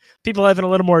now. People having a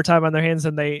little more time on their hands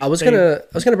than I was gonna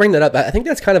bring that up. I think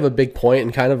that's kind of a big point,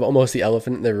 and kind of almost the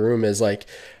elephant in the room is like,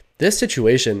 this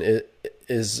situation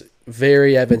is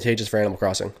very advantageous for Animal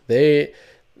Crossing.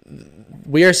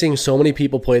 We are seeing so many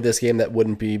people play this game that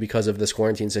wouldn't be because of this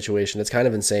quarantine situation. It's kind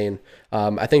of insane.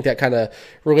 I think that kind of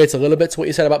relates a little bit to what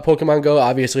you said about Pokemon Go.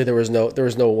 Obviously, there was no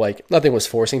like, nothing was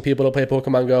forcing people to play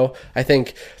Pokemon Go. I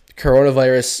think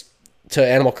coronavirus to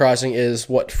Animal Crossing is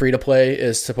what free to play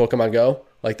is to Pokemon Go.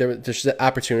 Like there's just an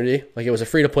opportunity. Like it was a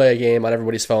free to play game on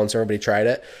everybody's phone, so everybody tried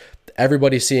it.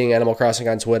 Everybody's seeing Animal Crossing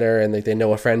on Twitter, and they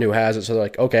know a friend who has it, so they're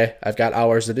like, okay, I've got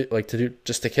hours to do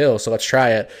just to kill, so let's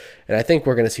try it. And I think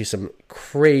we're going to see some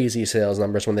crazy sales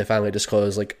numbers when they finally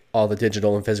disclose like all the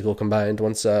digital and physical combined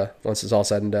once it's all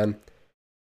said and done.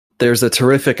 There's a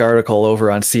terrific article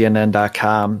over on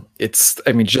CNN.com.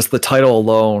 Just the title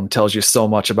alone tells you so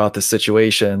much about the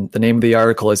situation. The name of the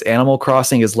article is Animal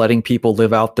Crossing is letting people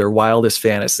live out their wildest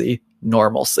fantasy,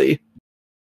 normalcy.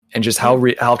 And just how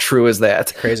true is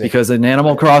that? Crazy. Because in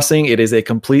Animal Crossing, it is a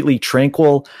completely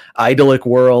tranquil, idyllic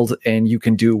world, and you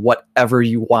can do whatever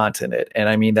you want in it. And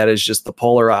I mean, that is just the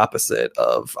polar opposite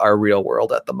of our real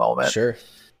world at the moment. Sure.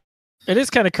 It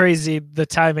is kind of crazy, the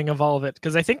timing of all of it,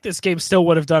 because I think this game still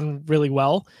would have done really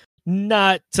well,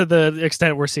 not to the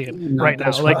extent we're seeing right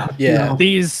now.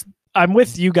 I'm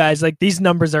with you guys. Like, these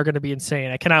numbers are going to be insane.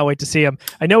 I cannot wait to see them.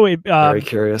 I know it. Very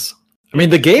curious. I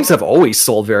mean, the games have always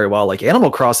sold very well. Like,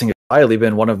 Animal Crossing has probably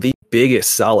been one of the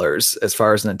biggest sellers as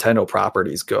far as Nintendo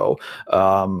properties go.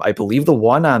 I believe the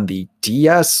one on the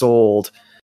DS sold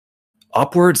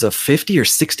upwards of 50 or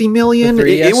 60 million.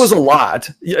 It was a lot.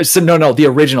 So no, the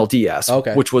original DS,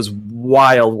 which was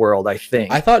Wild World, I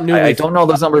think. I thought New Leaf, I don't know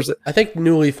those numbers. I think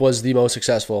New Leaf was the most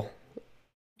successful.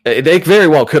 They very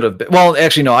well could have been. Well,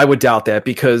 actually, no, I would doubt that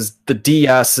because the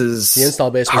DS's install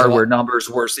base hardware numbers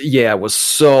was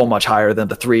so much higher than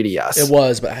the 3DS. It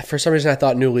was, but for some reason I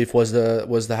thought New Leaf was the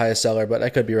highest seller, but I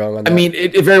could be wrong on that. I mean,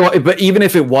 it very well, but even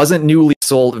if it wasn't, New Leaf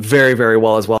sold very, very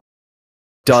well as well.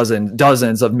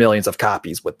 Dozens of millions of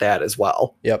copies with that as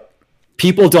well. Yep.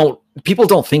 People don't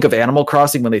think of Animal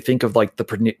Crossing when they think of like the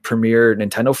premier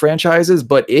Nintendo franchises,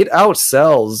 but it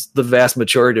outsells the vast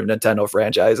majority of Nintendo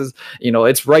franchises. You know,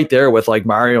 it's right there with like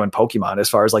Mario and Pokemon as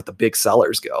far as like the big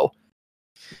sellers go.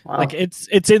 Wow. Like I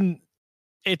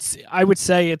would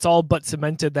say it's all but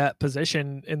cemented that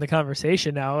position in the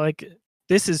conversation now. Like,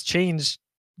 this has changed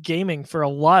gaming for a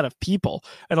lot of people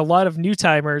and a lot of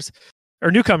newcomers,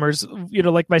 you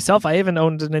know, like myself. I haven't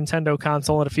owned a Nintendo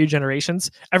console in a few generations.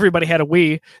 Everybody had a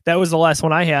Wii. That was the last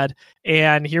one I had.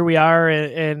 And here we are.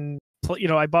 And you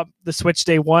know, I bought the Switch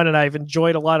day one, and I've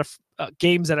enjoyed a lot of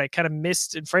games that I kind of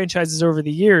missed in franchises over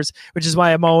the years, which is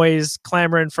why I'm always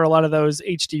clamoring for a lot of those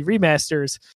HD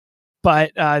remasters.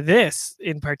 But this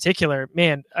in particular,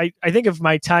 man, I think of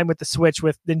my time with the Switch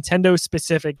with Nintendo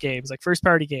specific games, like first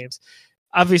party games.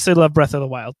 Obviously love Breath of the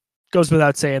Wild. Goes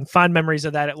without saying. Fond memories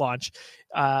of that at launch,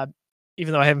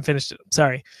 even though I haven't finished it.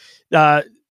 Sorry.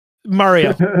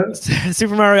 Mario,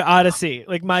 Super Mario Odyssey,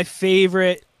 like my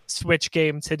favorite Switch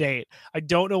game to date. I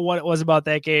don't know what it was about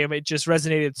that game. It just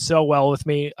resonated so well with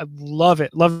me. I love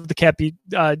it. Love the Cappy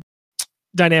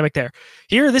dynamic there.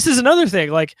 Here, this is another thing.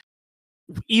 Like,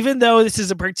 even though this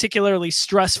is a particularly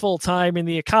stressful time in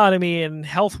the economy and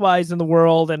health-wise in the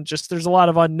world, and just there's a lot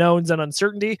of unknowns and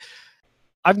uncertainty,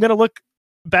 I'm going to look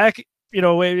back, you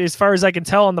know, as far as I can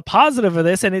tell, on the positive of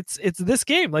this, and it's this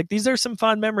game. Like, these are some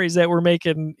fond memories that we're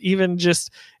making, even just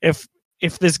if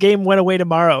this game went away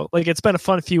tomorrow. Like, it's been a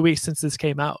fun few weeks since this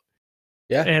came out.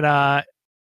 Yeah. And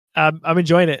I'm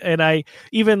enjoying it. And I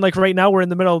even, like, right now we're in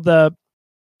the middle of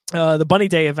the Bunny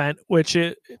Day event, which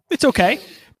it's okay,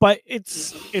 but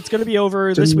it's going to be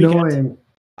over this weekend.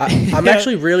 I'm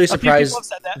actually really surprised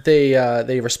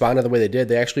they responded the way they did.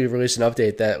 They actually released an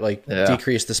update that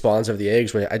decreased the spawns of the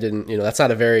eggs. When I didn't, you know, that's not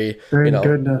a very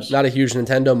not a huge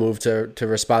Nintendo move to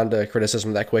respond to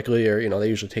criticism that quickly, or, you know, they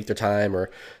usually take their time or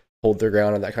hold their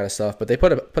ground on that kind of stuff. But they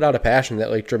put out a patch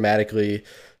that like dramatically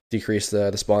decreased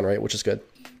the spawn rate, which is good.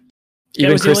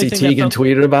 Even Chrissy Teigen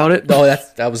tweeted about it. Oh,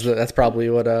 that's probably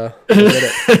what did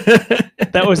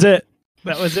it. That was it.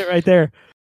 That was it right there.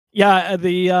 Yeah,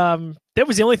 that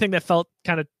was the only thing that felt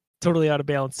kind of totally out of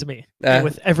balance to me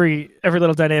with every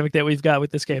little dynamic that we've got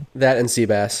with this game. That and sea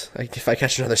bass. If I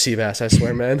catch another sea bass, I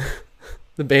swear, man,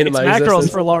 the bane of my existence. Mackerels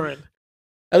for Lauren.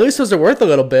 At least those are worth a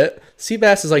little bit. Sea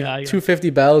bass is like 250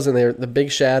 bells, and they're the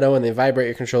big shadow, and they vibrate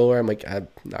your controller. I'm like,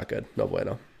 not good. No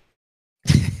bueno.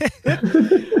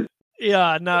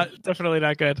 Yeah, definitely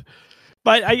not good.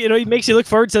 But it makes you look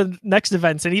forward to next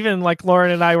events. And even like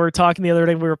Lauren and I were talking the other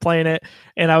day, we were playing it,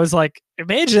 and I was like,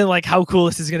 imagine like how cool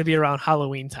this is going to be around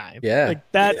Halloween time. Yeah,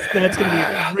 like that's going to be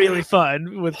really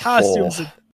fun with costumes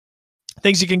and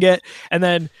things you can get. And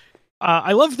then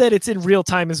I love that it's in real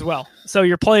time as well. So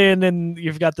you're playing, and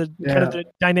you've got the kind of the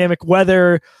dynamic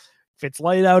weather. If it's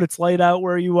light out, it's light out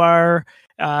where you are.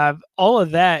 All of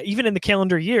that, even in the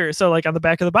calendar year. So like on the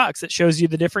back of the box, it shows you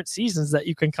the different seasons that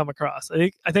you can come across.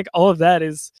 I think all of that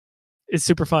is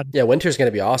super fun. Yeah, winter's going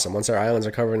to be awesome. Once our islands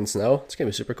are covered in snow, it's going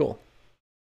to be super cool.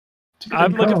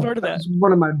 I'm looking forward to that.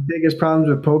 One of my biggest problems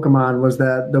with Pokemon was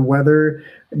that the weather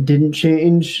didn't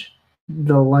change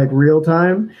the like real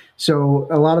time. So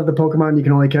a lot of the Pokemon you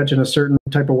can only catch in a certain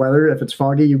type of weather. If it's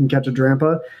foggy, you can catch a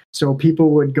Drampa. So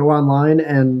people would go online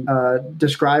and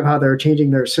describe how they're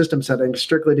changing their system settings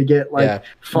strictly to get like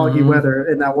foggy weather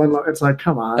in that one. It's like,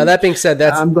 come on. Now that being said,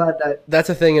 I'm glad that's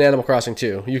a thing in Animal Crossing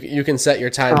too. You can set your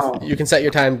time. You can set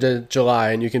your time to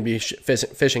July, and you can be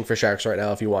fishing for sharks right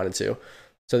now if you wanted to.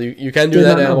 So you can do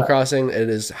that in Animal Crossing. It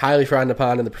is highly frowned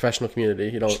upon in the professional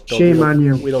community. Shame on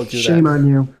you. We don't do that. Shame on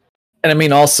you. And I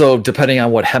mean, also, depending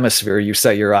on what hemisphere you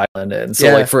set your island in.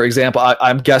 So, like, for example,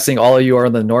 I'm guessing all of you are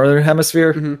in the northern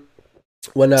hemisphere.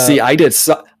 Mm-hmm. See,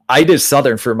 I did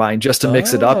southern for mine just to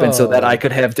mix it up, and so that I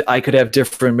could have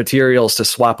different materials to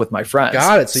swap with my friends.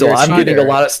 Got it. So I'm getting a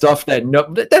lot of stuff that's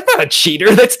not a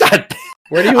cheater. That's not.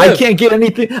 Where do you live? I can't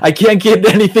get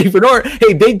anything for north.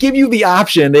 Hey, they give you the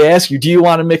option. They ask you, do you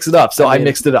want to mix it up? So I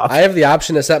mixed it up. I have the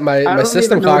option to set my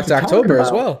system clock to October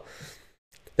as well.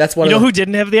 That's one. Who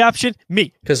didn't have the option?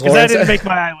 Me, because I didn't make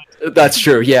my island. That's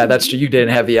true. Yeah, that's true. You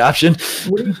didn't have the option.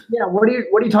 What are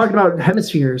you talking about?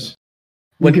 Hemispheres.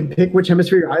 You can pick which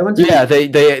hemisphere your island's in? Yeah,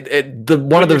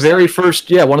 one of the very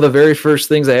first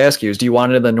things they ask you is, do you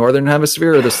want it in the northern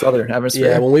hemisphere or the southern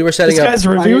hemisphere? Yeah, when we were setting up, this guy's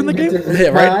reviewing the game. Yeah,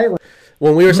 right.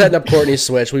 When we were setting up Courtney's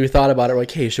Switch, we thought about it. We're like,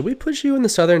 hey, should we push you in the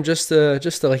southern just to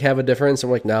like have a difference?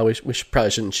 And we're like, no, we probably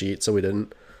shouldn't cheat, so we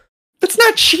didn't. That's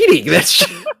not cheating. That's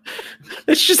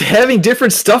just having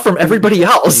different stuff from everybody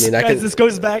else. I mean, guys, this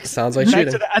goes back. Sounds like back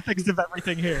cheating. to the ethics of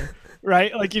everything here,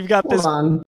 right? Like you've got this. Hold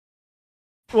on.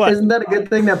 What? Isn't that a good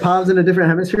thing that Pov's in a different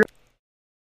hemisphere?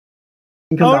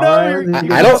 Oh no! I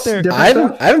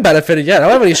haven't benefited yet. I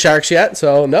don't have any sharks yet,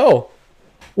 so no.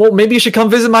 Well, maybe you should come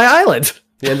visit my island.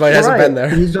 The invite hasn't been there.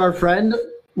 He's our friend.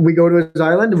 We go to his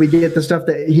island. We get the stuff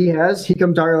that he has. He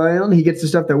comes to our island. He gets the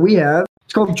stuff that we have.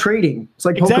 It's called trading. It's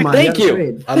like Pokemon. Thank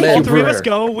you. All three of us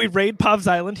go. We raid Pov's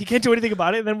island. He can't do anything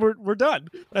about it, and then we're done.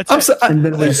 That's it.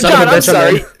 John, I'm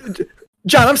sorry.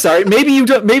 John, I'm sorry. Maybe you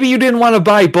didn't want to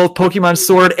buy both Pokemon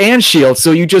Sword and Shield,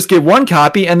 so you just get one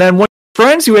copy, and then one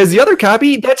friends who has the other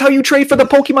copy. That's how you trade for the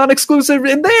Pokemon exclusive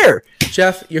in there.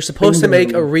 Jeff, you're supposed to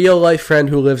make a real life friend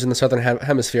who lives in the southern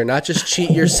hemisphere, not just cheat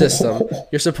your system.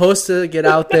 You're supposed to get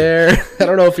out there. I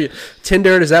don't know if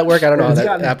Tinder, does that work? I don't know how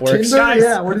that app works. Tinder?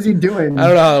 Yeah, what is he doing? I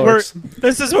don't know how it works.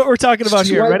 This is what we're talking about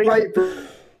here. Ready?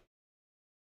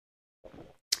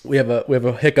 We have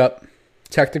a hiccup,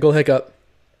 technical hiccup.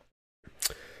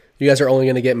 You guys are only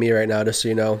going to get me right now, just so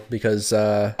you know, because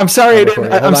I'm sorry.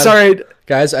 I'm sorry,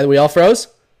 guys. We all froze.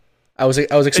 I was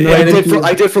explaining.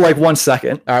 I did for like 1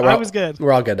 second. All right, I was good.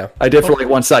 We're all good now. I did for like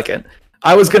 1 second.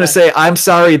 I was going to say I'm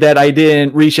sorry that I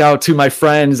didn't reach out to my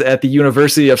friends at the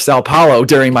University of Sao Paulo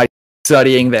during my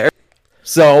studying there.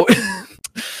 So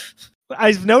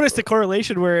I've noticed a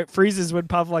correlation where it freezes when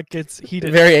Pavlok gets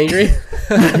heated. Very angry.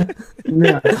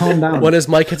 Yeah, calm down. When his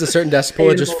mic hits a certain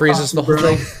decibel, it just freezes the whole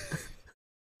thing.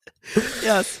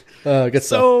 Yes. Good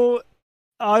stuff. So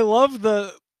I love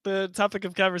the topic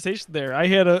of conversation there. I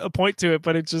had a point to it,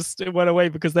 but it went away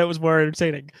because that was more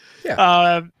entertaining.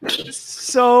 Yeah.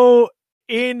 So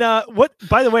in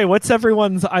by the way, what's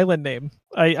everyone's island name?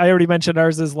 I already mentioned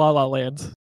ours is La La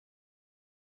Land.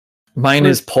 Mine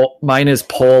is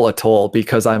Pole Atoll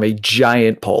because I'm a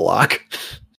giant Pollock.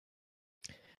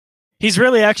 He's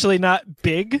really actually not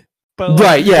big. But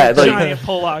right, yeah, giant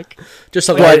Pollock. Just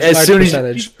a large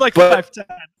percentage. Like 5'10".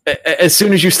 As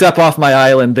soon as you step off my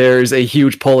island, there's a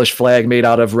huge Polish flag made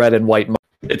out of red and white.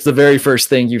 It's the very first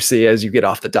thing you see as you get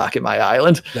off the dock at my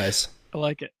island. Nice. I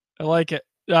like it.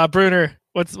 Brunner,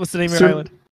 what's the name of your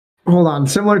island? Hold on.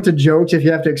 Similar to jokes, if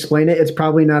you have to explain it, it's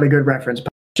probably not a good reference.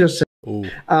 Just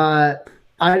I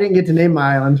didn't get to name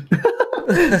my island.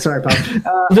 Sorry, Pop.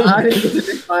 I didn't get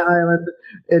to name my island.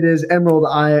 It is Emerald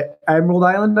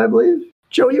Island, I believe.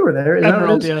 Joe, you were there.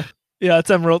 Emerald, yeah, it's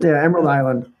Emerald. Yeah, Emerald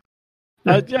Island.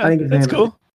 Yeah, that's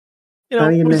cool.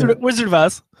 Wizard of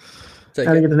Oz. I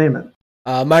didn't get to name it.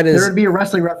 Mine is. There would be a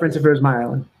wrestling reference if it was my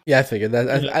island. Yeah, I figured that.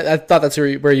 I thought that's where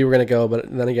you were going to go,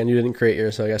 but then again, you didn't create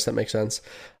yours, so I guess that makes sense.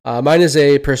 Mine is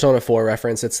a Persona 4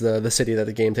 reference. It's the city that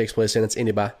the game takes place in. It's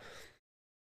Iniba.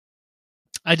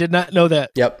 I did not know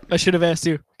that. Yep. I should have asked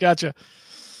you. Gotcha.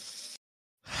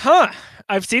 Huh.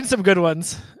 I've seen some good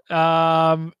ones.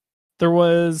 There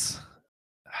was...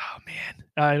 Oh, man.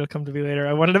 It'll come to me later.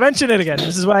 I wanted to mention it again.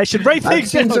 This is why I should write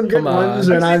things down. I've seen some good ones,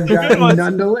 and I've got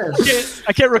none to list.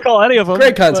 I can't recall any of them.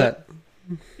 Great content.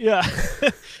 Yeah.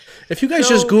 If you guys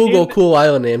just Google cool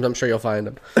island names, I'm sure you'll find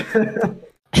them. Go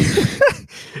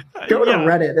to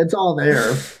Reddit. It's all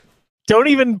there. Don't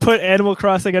even put Animal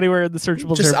Crossing anywhere in the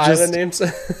searchable just term. Island names.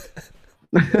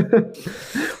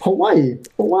 Hawaii.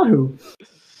 Oahu.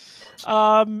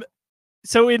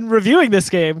 So in reviewing this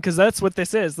game, because that's what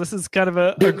this is kind of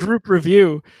a group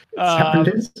review.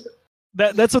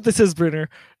 That's what this is, Brunner.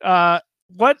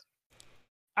 What,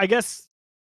 I guess,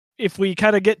 if we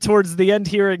kind of get towards the end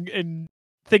here and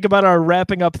think about our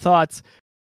wrapping up thoughts,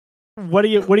 what do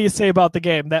you say about the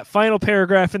game? That final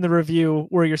paragraph in the review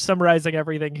where you're summarizing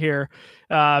everything here.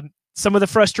 Some of the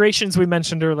frustrations we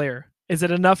mentioned earlier. Is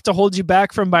it enough to hold you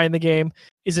back from buying the game?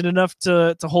 Is it enough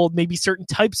to hold maybe certain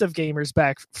types of gamers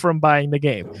back from buying the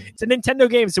game? It's a Nintendo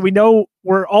game, so we know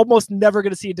we're almost never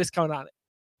going to see a discount on it.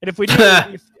 And if we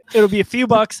do, it'll be a few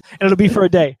bucks, and it'll be for a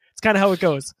day. It's kind of how it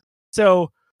goes.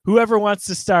 So whoever wants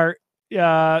to start,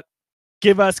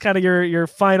 give us kind of your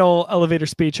final elevator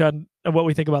speech on what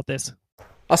we think about this.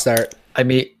 I'll start.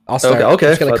 I'll start.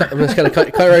 Okay. I'm just gonna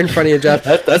cut right in front of you, Jeff.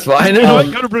 That's fine.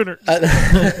 Go to Brunner.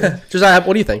 Josiah,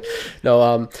 what do you think?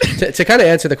 No, to kind of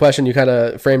answer the question you kind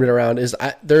of framed it around is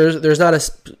there's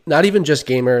not even just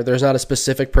gamer. There's not a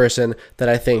specific person that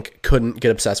I think couldn't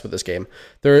get obsessed with this game.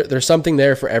 There's something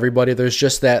there for everybody. There's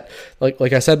just that,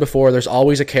 like I said before, there's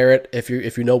always a carrot if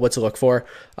you know what to look for.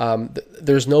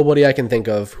 There's nobody I can think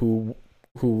of who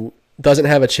doesn't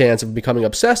have a chance of becoming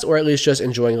obsessed, or at least just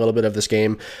enjoying a little bit of this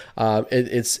game.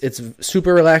 It's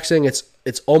super relaxing.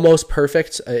 It's almost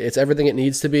perfect. It's everything it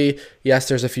needs to be. Yes,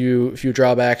 there's a few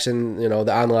drawbacks in the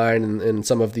online and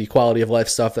some of the quality of life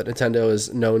stuff that Nintendo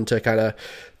is known to kind of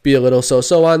be a little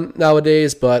so on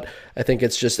nowadays. But I think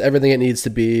it's just everything it needs to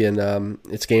be, and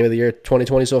it's Game of the Year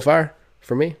 2020 so far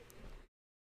for me.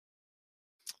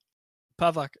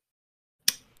 Pavlak.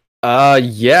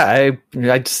 Yeah,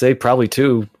 I'd say probably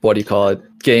too. What do you call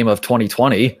it? Game of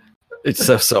 2020. It's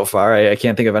so far. I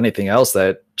can't think of anything else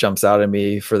that jumps out at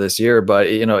me for this year. But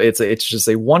it's just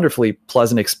a wonderfully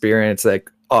pleasant experience that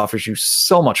offers you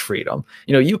so much freedom.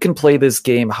 You can play this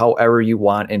game however you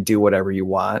want and do whatever you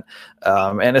want.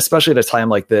 And especially at a time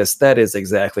like this, that is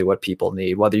exactly what people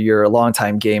need. Whether you're a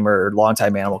longtime gamer or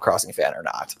longtime Animal Crossing fan or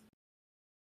not.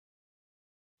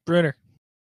 Brunner.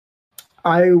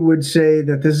 I would say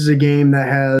that this is a game that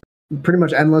has pretty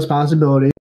much endless possibility.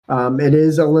 It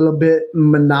is a little bit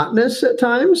monotonous at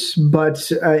times,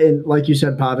 but like you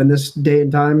said, Pav, in this day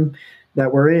and time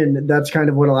that we're in, that's kind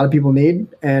of what a lot of people need.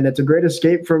 And it's a great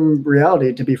escape from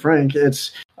reality, to be frank.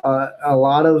 It's a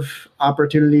lot of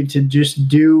opportunity to just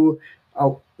do,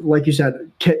 like you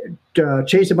said,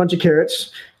 chase a bunch of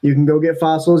carrots. You can go get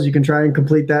fossils. You can try and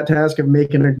complete that task of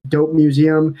making a dope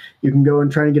museum. You can go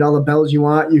and try and get all the bells you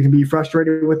want. You can be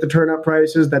frustrated with the turnip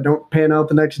prices that don't pan out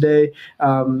the next day.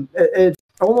 It's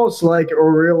almost like a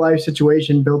real life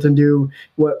situation built into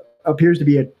what appears to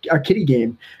be a kiddie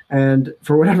game. And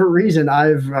for whatever reason,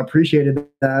 I've appreciated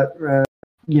that.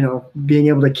 Being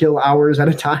able to kill hours at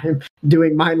a time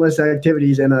doing mindless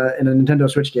activities in a Nintendo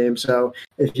Switch game. So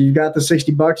if you've got the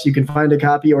 $60, you can find a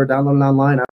copy or download it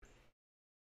online.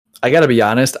 I gotta be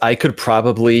honest, I could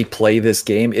probably play this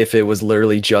game if it was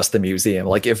literally just the museum.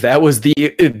 Like if that was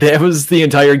the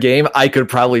entire game, I could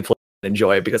probably play and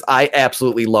enjoy it because I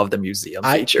absolutely love the museum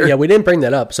feature. Yeah, we didn't bring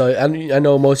that up. So I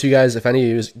know most of you guys, if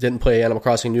any of you didn't play Animal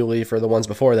Crossing New Leaf or the ones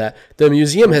before that, the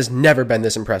museum has never been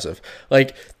this impressive.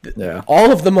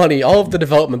 All of the money, all of the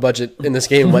development budget in this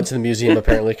game went to the museum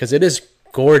apparently because it is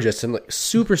gorgeous and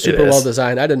super well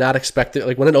designed. I did not expect it.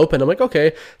 Like when it opened, I'm like,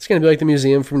 okay, it's gonna be like the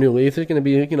museum from New Leaf. There's gonna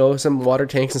be some water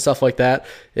tanks and stuff like that.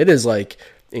 It is like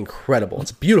incredible.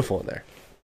 It's beautiful in there.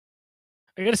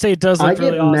 I gotta say, it does look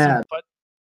really awesome.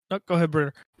 But go ahead,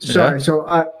 Brunner. Sorry. So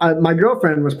my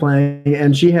girlfriend was playing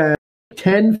and she had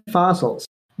 10 fossils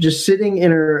just sitting in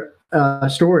her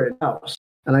storage house.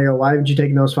 And I go, why haven't you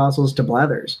taken those fossils to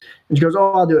Blathers? And she goes,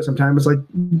 oh, I'll do it sometime. It's like,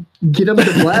 get them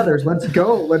to Blathers. Let's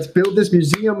go. Let's build this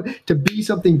museum to be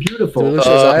something beautiful. We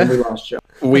lost Joe.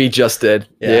 We just did.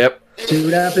 Yeah. Yep. See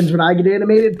what happens when I get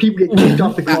animated? People get kicked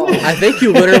off the call. I think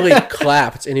you literally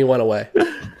clapped and he went away.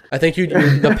 I think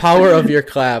the power of your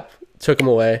clap took him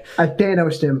away. I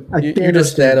Thanos'd him. You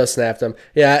just Thanos snapped him.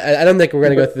 Yeah, I don't think we're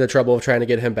going to go through the trouble of trying to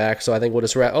get him back, so I think we'll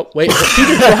just wrap. Oh, wait. He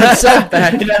just brought himself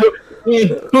back.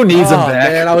 Who needs him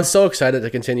back? Man, I was so excited to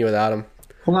continue without him.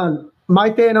 Hold on. My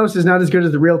Thanos is not as good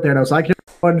as the real Thanos. I can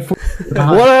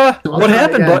What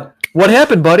happened, bud? What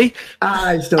happened, buddy?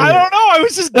 I don't know. I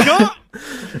was just gone.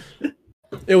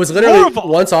 It was literally horrible.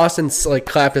 Once Austin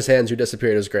clapped his hands, you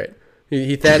disappeared. It was great.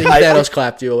 He Thanos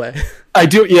clapped you away. I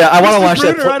do. Yeah, I want to watch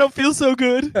that. I don't feel so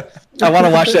good. I want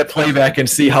to watch that playback and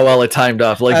see how well it timed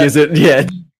off. Is it? Yeah.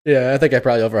 Yeah, I think I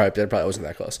probably overhyped it. It probably wasn't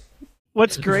that close.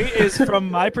 What's great is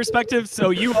from my perspective,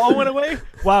 so you all went away?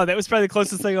 Wow, that was probably the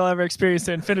closest thing I'll ever experience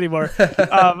to Infinity War.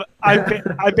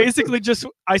 I basically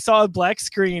I saw a black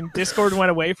screen, Discord went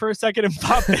away for a second and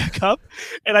popped back up,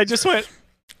 and I just went,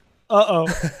 uh-oh.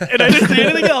 And I didn't say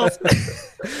anything else.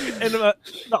 And the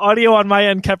audio on my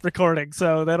end kept recording,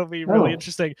 so that'll be really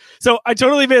interesting. So I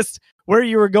totally missed where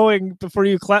you were going before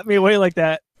you clapped me away like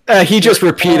that. He just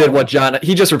repeated what John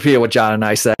and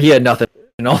I said. He had nothing,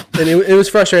 And it was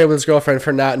frustrating with his girlfriend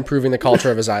for not improving the culture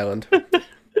of his island.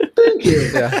 Thank you.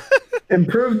 Yeah.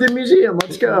 Improve the museum.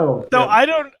 Let's go.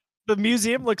 So the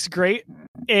museum looks great,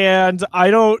 and I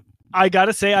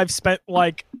gotta say I've spent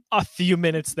like a few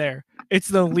minutes there. It's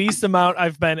the least amount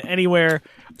I've been anywhere.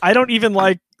 I don't even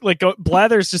like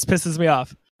Blathers just pisses me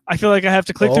off. I feel like I have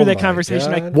to click through that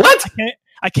conversation.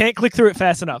 I can't click through it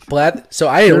fast enough. So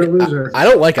I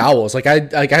don't like owls. Like I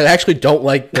actually don't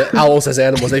like the owls as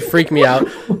animals. They freak me out.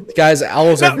 Guys,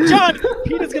 owls are... John,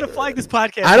 Peter's going to flag this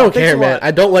podcast. I don't care, man.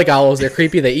 I don't like owls. They're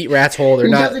creepy. They eat rats whole. They're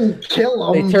not... doesn't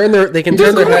kill them. They can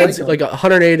turn their heads like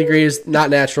 180 degrees. Not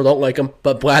natural. Don't like them.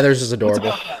 But Blathers is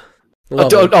adorable.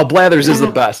 Blathers is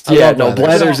the best.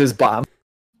 Blathers is bomb.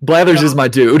 Blathers is my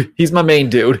dude. He's my main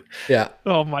dude. Yeah.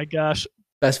 Oh my gosh.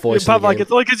 Best voice. Pop, like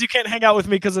it's only because you can't hang out with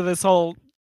me because of this whole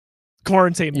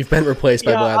quarantine. You've been replaced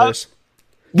by Blathers.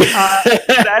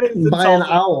 That is by an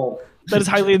owl. That is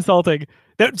highly insulting.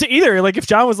 To either, like if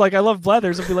John was like, "I love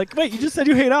Blathers," I'd be like, "Wait, you just said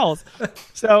you hate owls."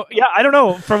 So yeah, I don't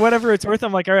know. For whatever it's worth,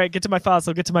 I'm like, "All right, get to my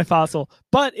fossil."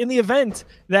 But in the event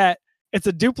that it's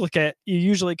a duplicate, you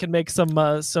usually can make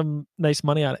some nice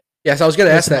money on it. Yes, I was going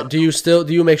to ask that. Do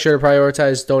you make sure to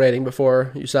prioritize donating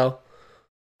before you sell?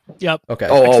 Yep. Okay.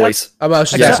 Always. I'm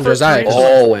just asking for Zion.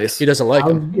 Always. He doesn't like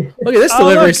them. Look at this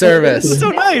delivery service. This is so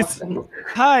nice.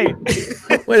 Hi.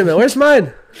 Wait a minute. Where's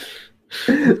mine?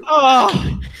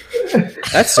 Oh.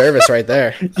 That's service right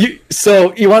there. You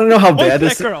want to know how bad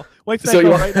this is? Wipe that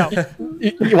girl right now.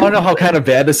 You want to know how kind of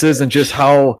bad this is and just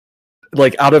how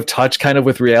like out of touch kind of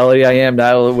with reality I am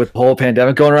now with the whole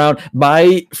pandemic going around?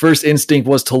 My first instinct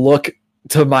was to look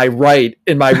to my right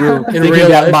in my room, thinking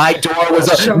that my door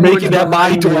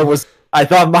was I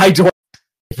thought my door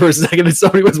for a second and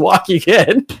somebody was walking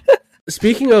in.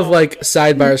 Speaking of like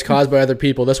sidebars caused by other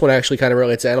people, this one actually kind of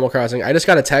relates to Animal Crossing. I just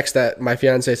got a text that my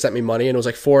fiance sent me money and it was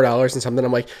like $4 and something.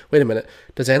 I'm like, wait a minute,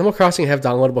 does Animal Crossing have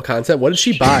downloadable content? What did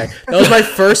she buy? That was my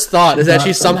first thought, is that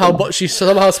she somehow spent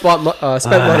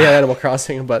money on Animal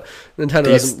Crossing, but Nintendo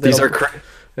doesn't. These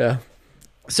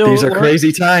are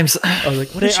crazy times. I was like,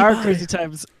 what they are crazy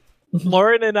times.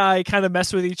 Lauren and I kind of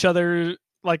mess with each other,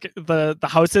 like the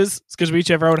houses, because we each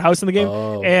have our own house in the game.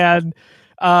 And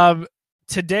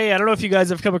today, I don't know if you guys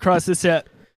have come across this yet.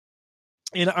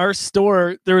 In our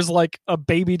store, there was like a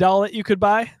baby doll that you could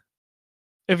buy.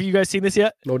 Have you guys seen this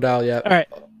yet? No doll yet. All right.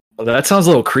 Well, that sounds a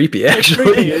little creepy,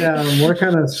 actually. Yeah. What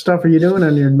kind of stuff are you doing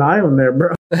on your island there,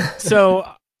 bro? So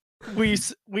we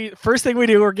first thing we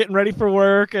do, we're getting ready for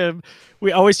work, and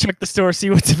we always check the store, see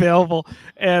what's available.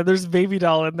 And there's a baby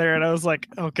doll in there, and I was like,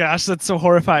 oh gosh, that's so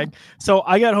horrifying. So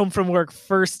I got home from work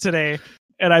first today,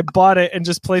 and I bought it and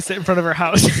just placed it in front of her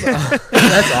house.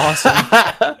 That's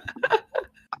awesome.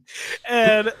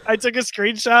 And I took a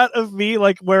screenshot of me,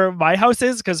 like where my house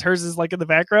is, because hers is like in the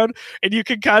background, and you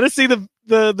can kind of see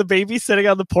the baby sitting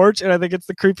on the porch, and I think it's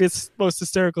the creepiest, most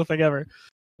hysterical thing ever.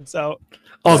 So,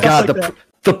 god, like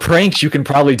the pranks you can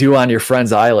probably do on your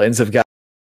friends' islands have got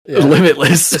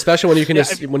limitless. Especially when you can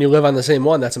when you live on the same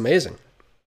one. That's amazing.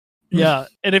 Yeah,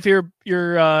 and if you're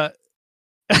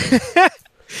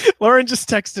Lauren just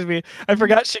texted me. I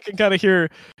forgot she can kind of hear.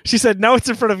 She said, "Now it's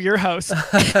in front of your house."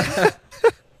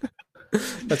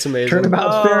 That's amazing.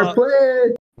 Turnabout's fair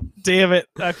play. Damn it!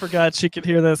 I forgot she could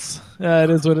hear this. It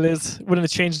is what it is. Wouldn't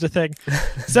have changed a thing.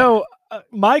 So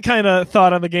my kind of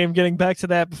thought on the game, getting back to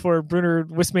that before Brunner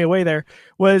whisked me away there,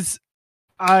 was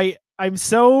I'm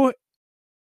so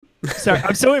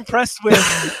impressed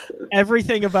with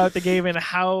everything about the game and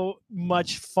how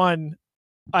much fun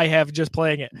I have just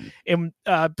playing it. And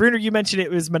Brunner, you mentioned it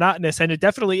was monotonous, and it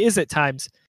definitely is at times.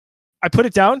 I put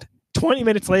it down. 20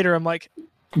 minutes later, I'm like,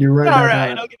 you're right. All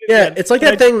right, I'll get it yeah, again. it's like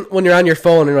that thing when you're on your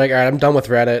phone and you're like, all right, I'm done with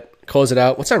Reddit. Close it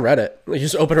out. What's on Reddit? Like, you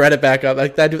just open Reddit back up.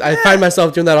 Like that. I find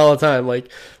myself doing that all the time.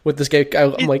 Like with this game,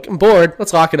 I'm like, I'm bored.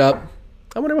 Let's lock it up.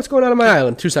 I wonder what's going on my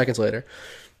island. 2 seconds later.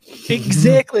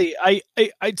 Exactly. I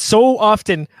so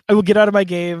often I will get out of my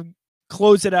game,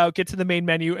 close it out, get to the main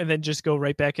menu, and then just go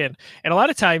right back in. And a lot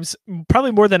of times,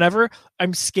 probably more than ever,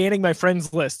 I'm scanning my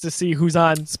friends list to see who's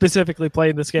on specifically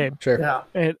playing this game. Sure. Yeah.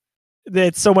 And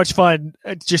it's so much fun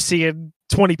just seeing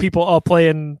 20 people all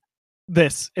playing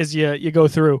this as you go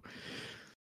through.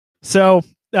 So,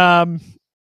 again,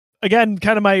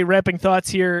 kind of my wrapping thoughts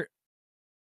here.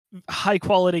 High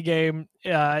quality game.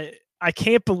 I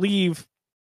can't believe,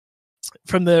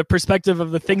 from the perspective of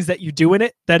the things that you do in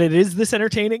it, that it is this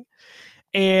entertaining.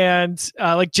 And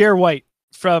like Jer White,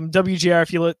 from WGR,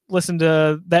 if you listen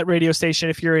to that radio station,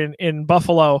 if you're in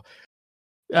Buffalo,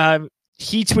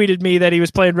 he tweeted me that he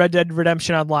was playing Red Dead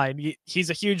Redemption Online. He's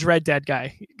a huge Red Dead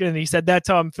guy. And he said, that's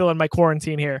how I'm feeling my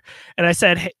quarantine here. And I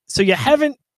said, hey, so you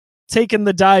haven't taken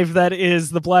the dive that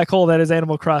is the black hole that is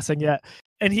Animal Crossing yet?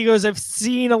 And he goes, I've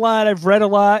seen a lot, I've read a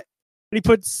lot. And he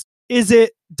puts, is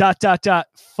it ...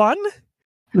 fun?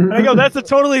 And I go, that's a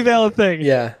totally valid thing.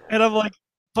 Yeah. And I'm like,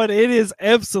 but it is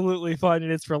absolutely fun,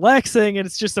 and it's relaxing, and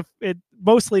it's just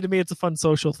mostly to me, it's a fun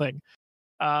social thing.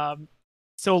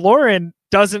 So Lauren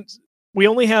doesn't. We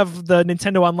only have the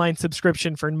Nintendo Online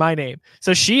subscription for my name,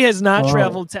 so she has not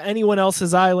traveled to anyone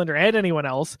else's island or had anyone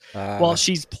else while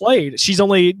she's played. She's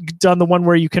only done the one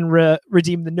where you can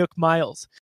redeem the Nook miles,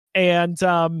 and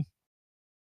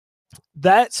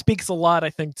that speaks a lot, I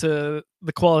think, to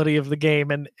the quality of the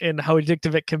game and how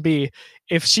addictive it can be.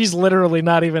 If she's literally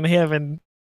not even having,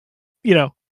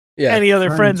 any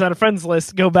other friends on a friends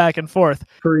list, go back and forth.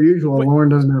 Per usual, Lauren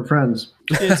doesn't have friends.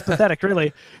 It's pathetic,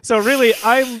 really. So really,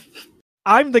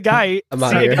 I'm the guy. I'm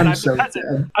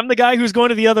the guy who's going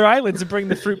to the other islands and bring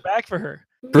the fruit back for her.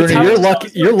 Bruno,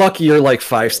 you're lucky. You're like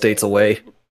 5 states away.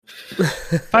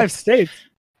 5 states.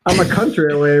 I'm a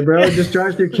country away, bro. Just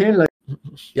drive through Canada.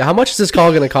 Yeah, how much is this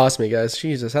call going to cost me, guys?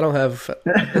 Jesus, I don't have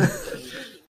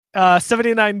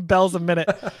 79 bells a minute.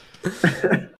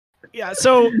 Yeah,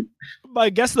 so I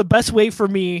guess the best way for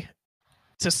me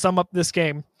to sum up this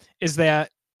game is that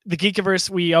the Geekiverse,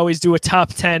 we always do a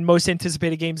top 10 most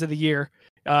anticipated games of the year.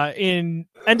 In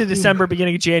end of December,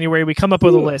 beginning of January, we come up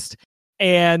with a list.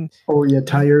 And oh, you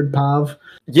tired, Pav?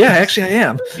 Yeah, actually, I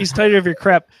am. He's tired of your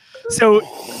crap. So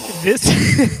this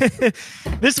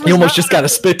was you almost just got a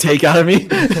spit take out of me.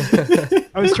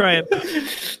 I was trying.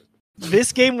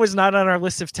 This game was not on our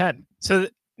list of 10. So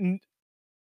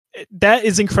that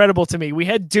is incredible to me. We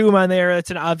had Doom on there.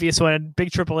 That's an obvious one.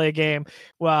 Big AAA game.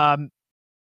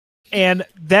 And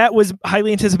that was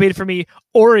highly anticipated for me.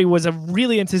 Ori was a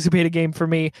really anticipated game for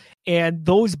me. And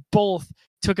those both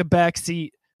took a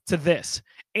backseat to this.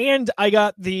 And I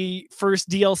got the first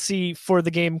DLC for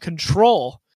the game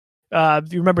Control. You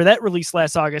remember that released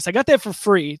last August. I got that for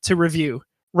free to review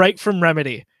right from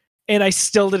Remedy. And I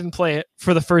still didn't play it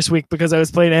for the first week because I was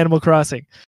playing Animal Crossing.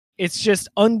 It's just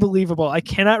unbelievable. I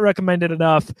cannot recommend it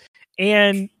enough.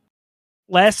 And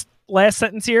last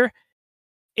sentence here,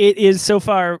 it is so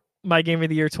far my game of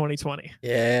the year 2020.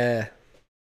 Yeah.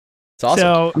 It's awesome.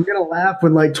 So, I'm going to laugh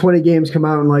when like 20 games come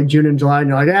out in like June and July and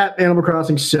you're like, Animal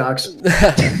Crossing sucks.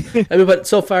 But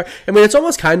so far, it's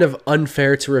almost kind of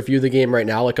unfair to review the game right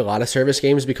now, like a lot of service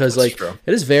games, because it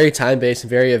is very time-based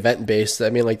and very event-based.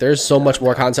 There's so much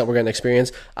more content we're going to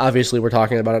experience. Obviously, we're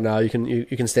talking about it now. You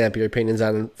can stamp your opinions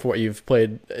on for what you've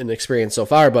played and experienced so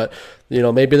far, but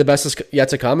maybe the best is yet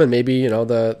to come, and maybe,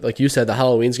 like you said, the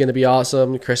Halloween's going to be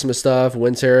awesome, Christmas stuff,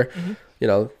 winter. Mm-hmm.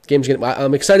 Game's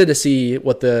I'm excited to see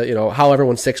what how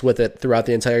everyone sticks with it throughout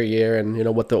the entire year,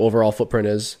 and what the overall footprint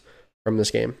is from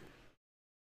this game.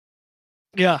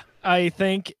 Yeah, I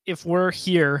think if we're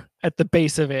here at the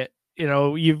base of it,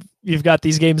 you've got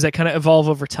these games that kind of evolve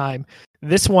over time.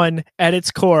 This one, at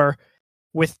its core,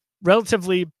 with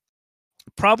relatively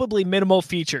probably minimal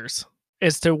features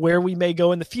as to where we may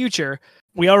go in the future,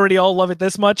 we already all love it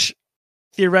this much.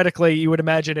 Theoretically, you would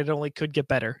imagine it only could get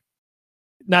better.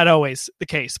 Not always the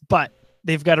case, but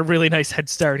they've got a really nice head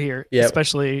start here,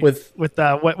 especially with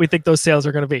what we think those sales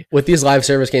are going to be. With these live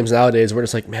service games nowadays, we're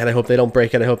just like, man, I hope they don't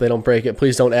break it. I hope they don't break it.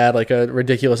 Please don't add like a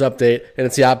ridiculous update. And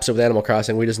it's the opposite with Animal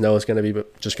Crossing. We just know it's going to be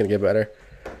just going to get better.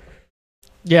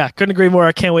 Yeah, couldn't agree more.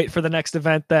 I can't wait for the next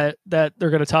event that they're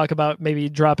going to talk about. Maybe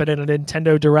drop it in a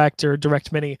Nintendo Direct or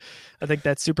Direct Mini. I think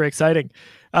that's super exciting.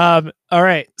 All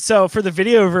right, so for the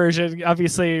video version,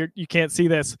 obviously you can't see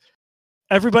this.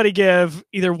 Everybody give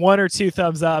either 1 or 2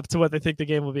 thumbs up to what they think the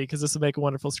game will be, because this will make a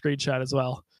wonderful screenshot as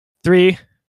well. 3,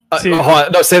 2.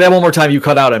 No, say that one more time. You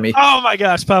cut out at me. Oh my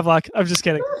gosh, Pavlok. I'm just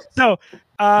kidding. So,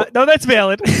 no, that's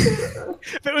valid.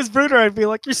 If it was Bruder, I'd be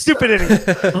like, you're stupid idiot.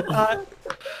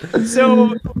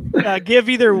 Give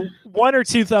either 1 or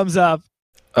 2 thumbs up.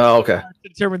 Oh, okay. To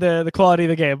determine the quality of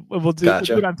the game. We'll do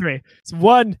it on 3. It's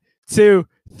 1, 2,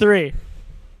 3.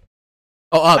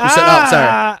 Oh, up. You said up.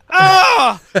 Sorry.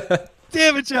 Oh!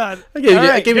 Damn it, John. I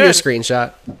gave you a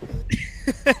screenshot.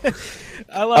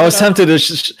 I was tempted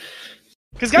to...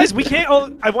 Because, guys, we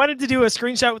can't... I wanted to do a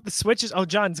screenshot with the switches. Oh,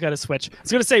 John's got a switch. I was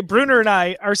going to say, Bruner and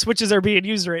our switches are being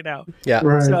used right now. Yeah.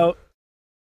 Right. So,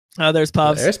 there's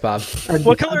Pops. There's Bob.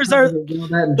 What colors are...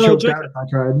 These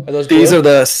are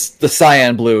the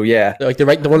cyan blue, yeah. Like the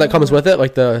one that comes with it,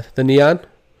 like the neon?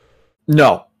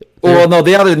 No. Well, no,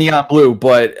 they are the neon blue,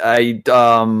 but I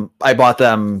bought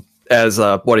them as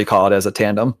a, what do you call it, as a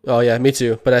tandem. Oh yeah, me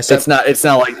too. But it's not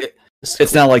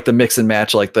like the mix and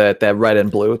match like that red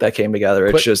and blue that came together.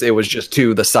 It was just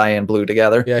two, the cyan blue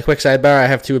together. Yeah, quick sidebar. I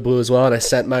have two blue as well, and I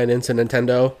sent mine into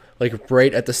Nintendo like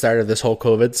right at the start of this whole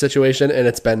COVID situation, and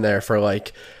it's been there for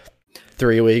like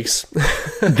 3 weeks.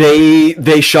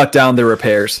 They shut down their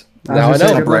repairs. Now I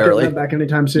know. Temporarily. Back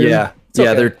anytime soon. Yeah.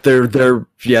 Okay. Their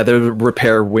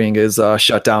repair wing is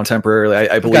shut down temporarily.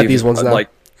 I believe got these ones now. Like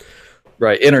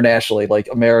right internationally, like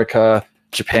America,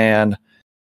 Japan.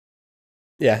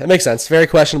 Yeah, it makes sense. Very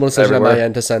questionable decision Everywhere. on my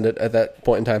end to send it at that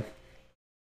point in time.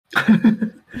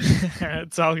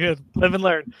 It's all good. Live and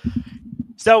learn.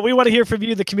 So we want to hear from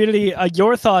you, the community,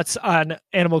 your thoughts on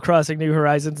Animal Crossing New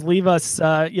Horizons. Leave us,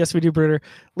 yes, we do, Bruder.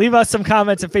 Leave us some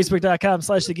comments at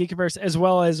facebook.com/the Geekiverse, as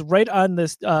well as right on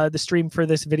this the stream for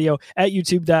this video at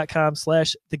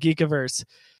youtube.com/the Geekiverse.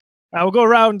 We'll go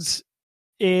around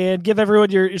and give everyone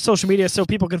your social media so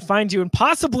people can find you and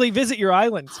possibly visit your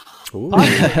island.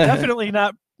 Definitely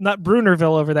not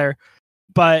Brunerville over there,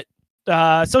 but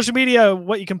social media,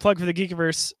 what you can plug for the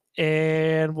Geekiverse,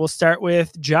 and we'll start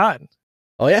with John.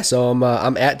 Oh yeah, so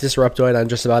I'm at Disruptoid on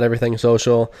just about everything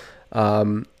social.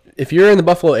 If you're in the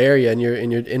Buffalo area and you're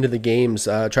into the games,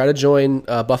 try to join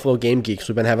Buffalo Game Geeks.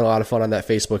 We've been having a lot of fun on that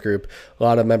Facebook group. A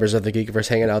lot of members of the Geekiverse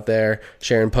hanging out there,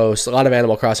 sharing posts. A lot of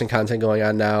Animal Crossing content going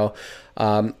on now.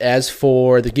 As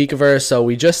for the Geekiverse, so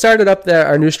we just started up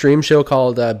our new stream show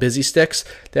called Busy Sticks.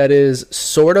 That is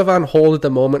sort of on hold at the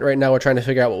moment right now. We're trying to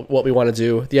figure out what we want to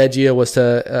do. The idea was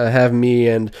to have me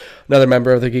and another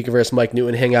member of the Geekiverse, Mike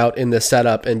Newton, hang out in this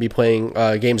setup and be playing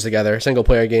games together,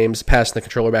 single-player games, passing the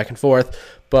controller back and forth.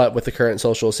 But with the current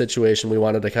social situation, we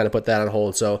wanted to kind of put that on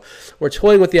hold. So we're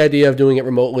toying with the idea of doing it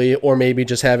remotely or maybe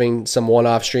just having some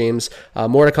one-off streams.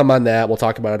 More to come on that. We'll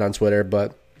talk about it on Twitter,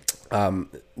 but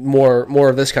more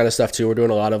of this kind of stuff too. We're doing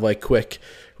a lot of like quick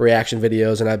reaction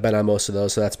videos, and I've been on most of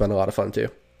those, so that's been a lot of fun too.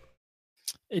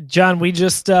 John, we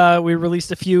just we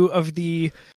released a few of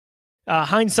the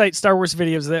hindsight Star Wars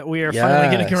videos that we are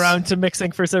finally getting around to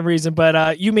mixing for some reason.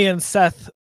 But you, me, and Seth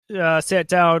sat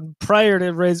down prior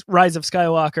to Rise of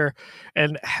Skywalker,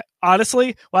 and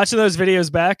honestly, watching those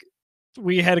videos back,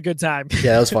 we had a good time.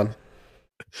 Yeah, that was fun.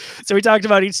 So we talked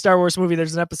about each Star Wars movie.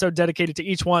 There's an episode dedicated to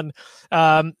each one.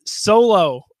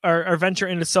 Solo, our venture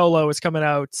into Solo, is coming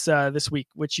out this week,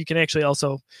 which you can actually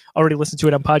also already listen to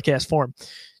it on podcast form.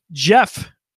 Jeff,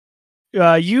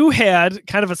 you had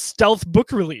kind of a stealth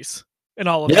book release in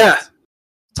all of that.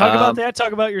 Talk about that.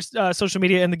 Talk about your social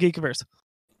media and the Geekiverse.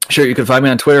 Sure, you can find me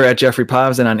on Twitter at Jeffrey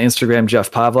Pavs and on Instagram,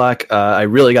 Jeff Pavlak. I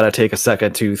really got to take a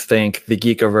second to thank the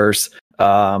Geekiverse,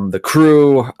 the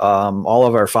crew, all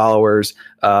of our followers.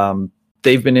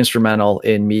 They've been instrumental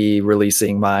in me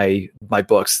releasing my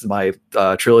books, my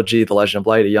trilogy, The Legend of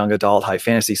Light, a young adult high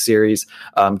fantasy series.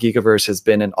 Geekiverse has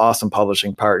been an awesome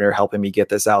publishing partner, helping me get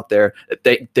this out there.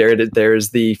 There's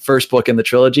the first book in the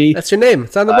trilogy. That's your name.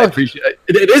 It's on the book.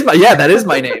 It is that is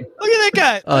my name. Look at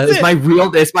that guy.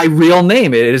 It's my real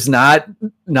name. It is not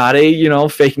a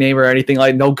fake name or anything,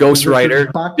 like no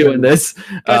ghostwriter doing this.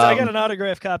 Guys, I got an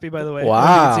autographed copy, by the way.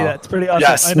 Wow. See that. It's pretty awesome.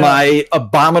 Yes, my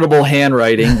abominable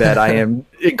handwriting that I am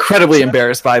incredibly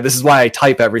embarrassed by. This is why I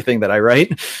type everything that I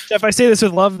write. Jeff, I say this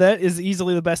with love. That is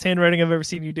easily the best handwriting I've ever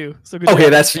seen you do. So good okay,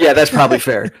 job. that's probably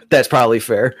fair. That's probably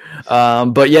fair.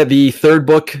 But yeah, the third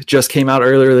book just came out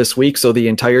earlier this week, so the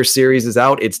entire series is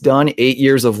out. It's done. 8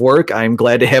 years of work. I'm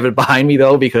glad to have it behind me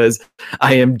though, because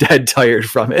I am dead tired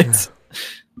from it.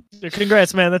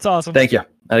 Congrats, man. That's awesome. Thank you.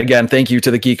 And again, thank you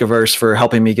to the Geekiverse for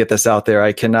helping me get this out there.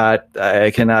 I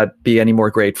cannot be any more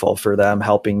grateful for them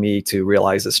helping me to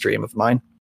realize this dream of mine.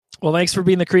 Well, thanks for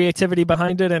being the creativity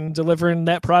behind it and delivering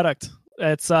that product.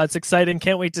 It's exciting.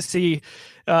 Can't wait to see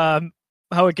how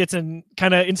it gets into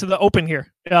the open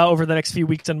here over the next few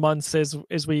weeks and months as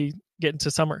we get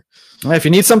into summer. Well, if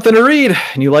you need something to read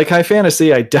and you like high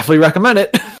fantasy, I definitely recommend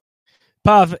it.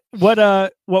 Pav, what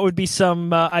would be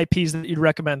some IPs that you'd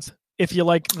recommend? If you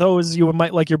like those, you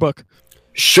might like your book.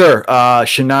 Sure.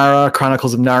 Shannara,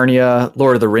 Chronicles of Narnia,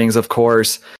 Lord of the Rings, of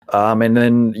course. And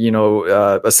then,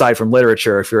 aside from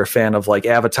literature, if you're a fan of like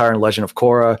Avatar and Legend of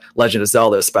Korra, Legend of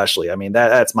Zelda especially, I mean,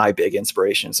 that's my big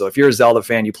inspiration. So if you're a Zelda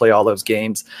fan, you play all those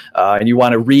games, and you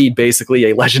want to read basically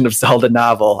a Legend of Zelda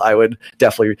novel, I would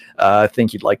definitely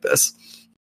think you'd like this.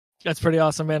 That's pretty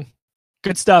awesome, man.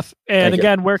 Good stuff. And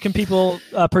again, where can people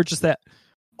purchase that?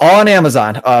 All on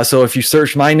Amazon. So if you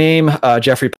search my name,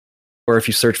 Jeffrey, or if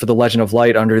you search for The Legend of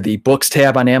Light under the books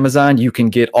tab on Amazon, you can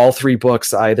get all 3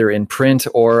 books either in print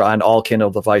or on all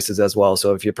Kindle devices as well.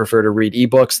 So if you prefer to read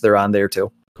ebooks, they're on there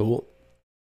too. Cool.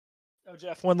 Oh,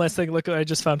 Jeff, one last thing. Look what I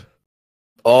just found.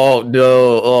 Oh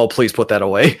no! Oh, please put that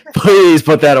away. Please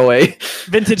put that away.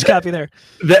 Vintage copy there.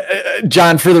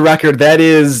 John, for the record, that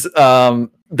is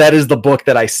the book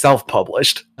that I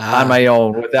self-published on my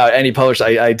own without any publisher.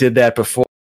 I did that before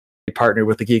I partnered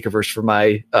with the Geekiverse for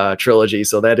my trilogy.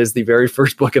 So that is the very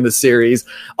first book in the series.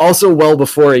 Also, well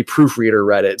before a proofreader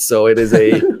read it. So it is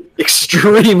a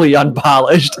extremely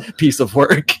unpolished piece of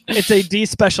work. It's a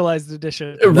despecialized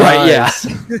edition. Right? Yeah.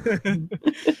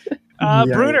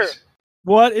 Bruner,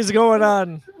 what is going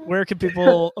on? Where can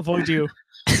people avoid you?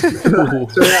 So yeah,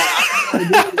 I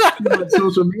don't on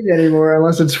social media anymore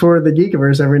unless it's for the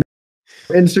Geekiverse every night.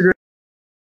 Instagram,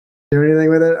 do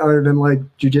anything with it other than like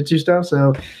jujitsu stuff.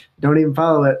 So don't even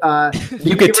follow it.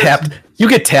 You get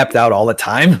tapped out all the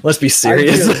time. Let's be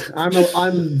serious.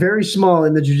 I'm very small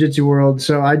in the jujitsu world,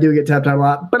 so I do get tapped out a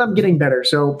lot. But I'm getting better.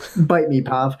 So bite me,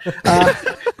 Pav.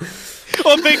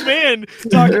 Oh, big man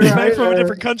talking back from a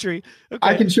different country. Okay.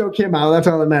 I can choke him out. That's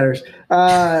all that matters.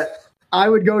 I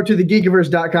would go to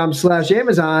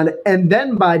thegeekiverse.com/Amazon and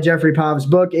then buy Jeffrey Pav's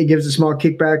book. It gives a small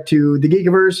kickback to the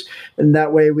Geekiverse, and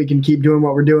that way we can keep doing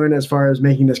what we're doing as far as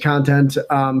making this content.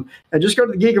 And just go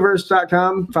to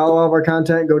thegeekiverse.com, follow all of our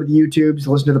content, go to the YouTubes,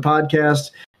 listen to the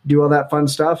podcast, do all that fun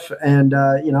stuff. And,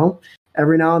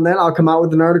 every now and then I'll come out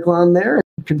with an article on there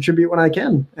and contribute when I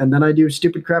can. And then I do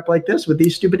stupid crap like this with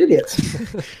these stupid idiots.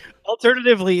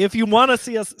 Alternatively, if you want to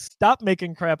see us stop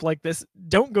making crap like this,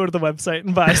 don't go to the website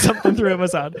and buy something through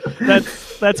Amazon.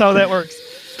 That's how that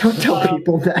works. Don't tell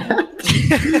people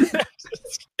that.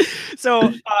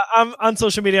 So I'm on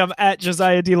social media. I'm at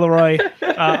Josiah D. Leroy.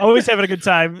 Always having a good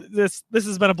time. This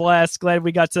has been a blast. Glad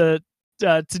we got to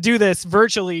do this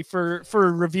virtually for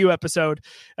a review episode.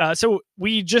 So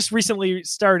we just recently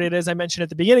started, as I mentioned at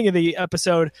the beginning of the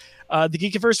episode, the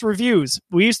Geekiverse reviews.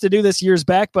 We used to do this years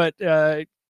back, but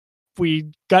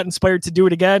we got inspired to do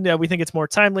it again. We think it's more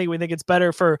timely. We think it's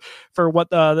better for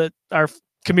what our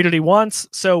community wants.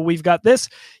 So we've got this.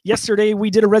 Yesterday, we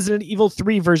did a Resident Evil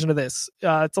 3 version of this.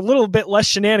 It's a little bit less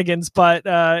shenanigans, but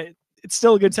it's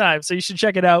still a good time. So you should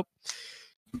check it out.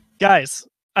 Guys,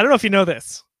 I don't know if you know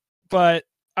this, but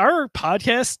our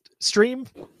podcast stream,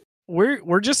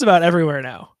 we're just about everywhere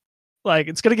now. Like,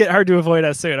 it's going to get hard to avoid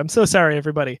us soon. I'm so sorry,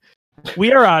 everybody.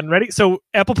 We are on, ready? So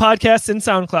Apple Podcasts and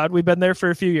SoundCloud, we've been there for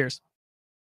a few years.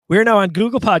 We're now on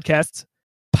Google Podcasts,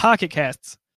 Pocket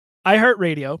Casts,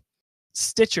 iHeartRadio,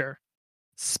 Stitcher,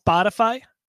 Spotify,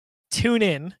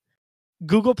 TuneIn,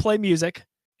 Google Play Music,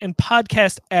 and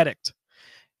Podcast Addict.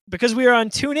 Because we are on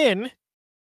TuneIn,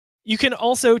 you can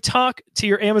also talk to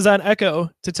your Amazon Echo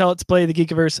to tell it to play the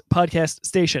Geekiverse podcast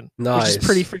station, nice. Which is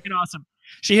pretty freaking awesome.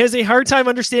 She has a hard time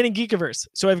understanding Geekiverse,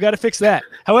 so I've got to fix that.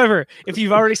 However, if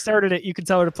you've already started it, you can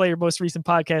tell her to play your most recent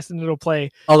podcast, and it'll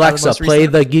play. Alexa, play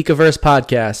the Geekiverse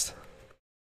podcast.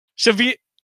 She'll be.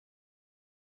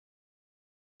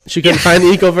 She couldn't find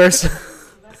the Ecoverse.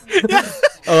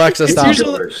 Alexa, stop.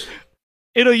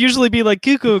 It'll usually be like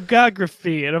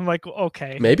Geekography, and I'm like,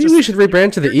 okay. Maybe we should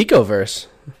rebrand to the Ecoverse.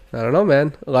 I don't know,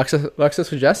 man. Alexa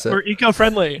suggests it. We're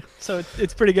eco-friendly, so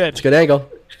it's pretty good. It's a good angle.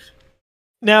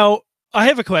 Now, I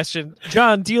have a question.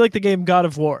 John, do you like the game God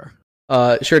of War?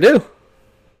 Sure do.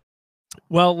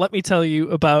 Well, let me tell you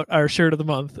about our shirt of the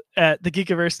month at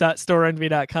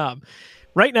thegeekiverse.storeenvy.com.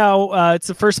 Right now, it's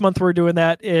the first month we're doing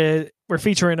that. We're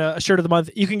featuring a shirt of the month.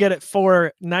 You can get it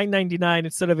for $9.99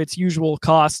 instead of its usual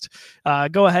cost.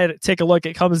 Go ahead, take a look.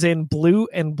 It comes in blue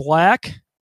and black.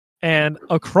 And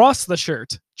across the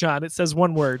shirt, John, it says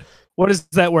one word. What is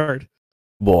that word?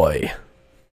 Boy.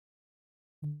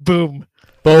 Boom.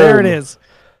 There it is.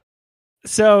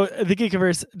 So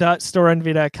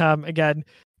thegeekiverse.storeenvy.com. Again,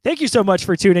 thank you so much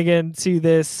for tuning in to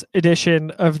this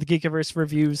edition of the Geekiverse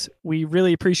Reviews. We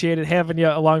really appreciated having you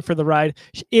along for the ride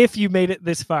if you made it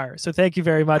this far. So thank you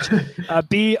very much.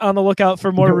 Be on the lookout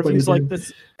for more reviews like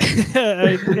this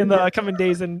in the coming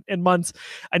days and months.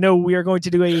 I know we are going to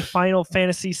do a Final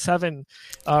Fantasy VII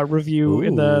review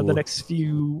in the next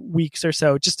few weeks or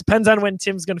so. It just depends on when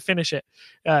Tim's going to finish it.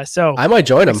 So I might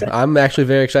join him. I'm actually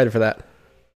very excited for that.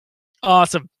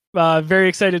 Awesome. Very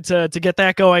excited to get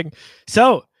that going.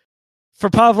 So for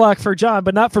Pavlok, for John,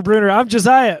 but not for Bruner, I'm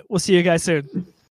Josiah. We'll see you guys soon.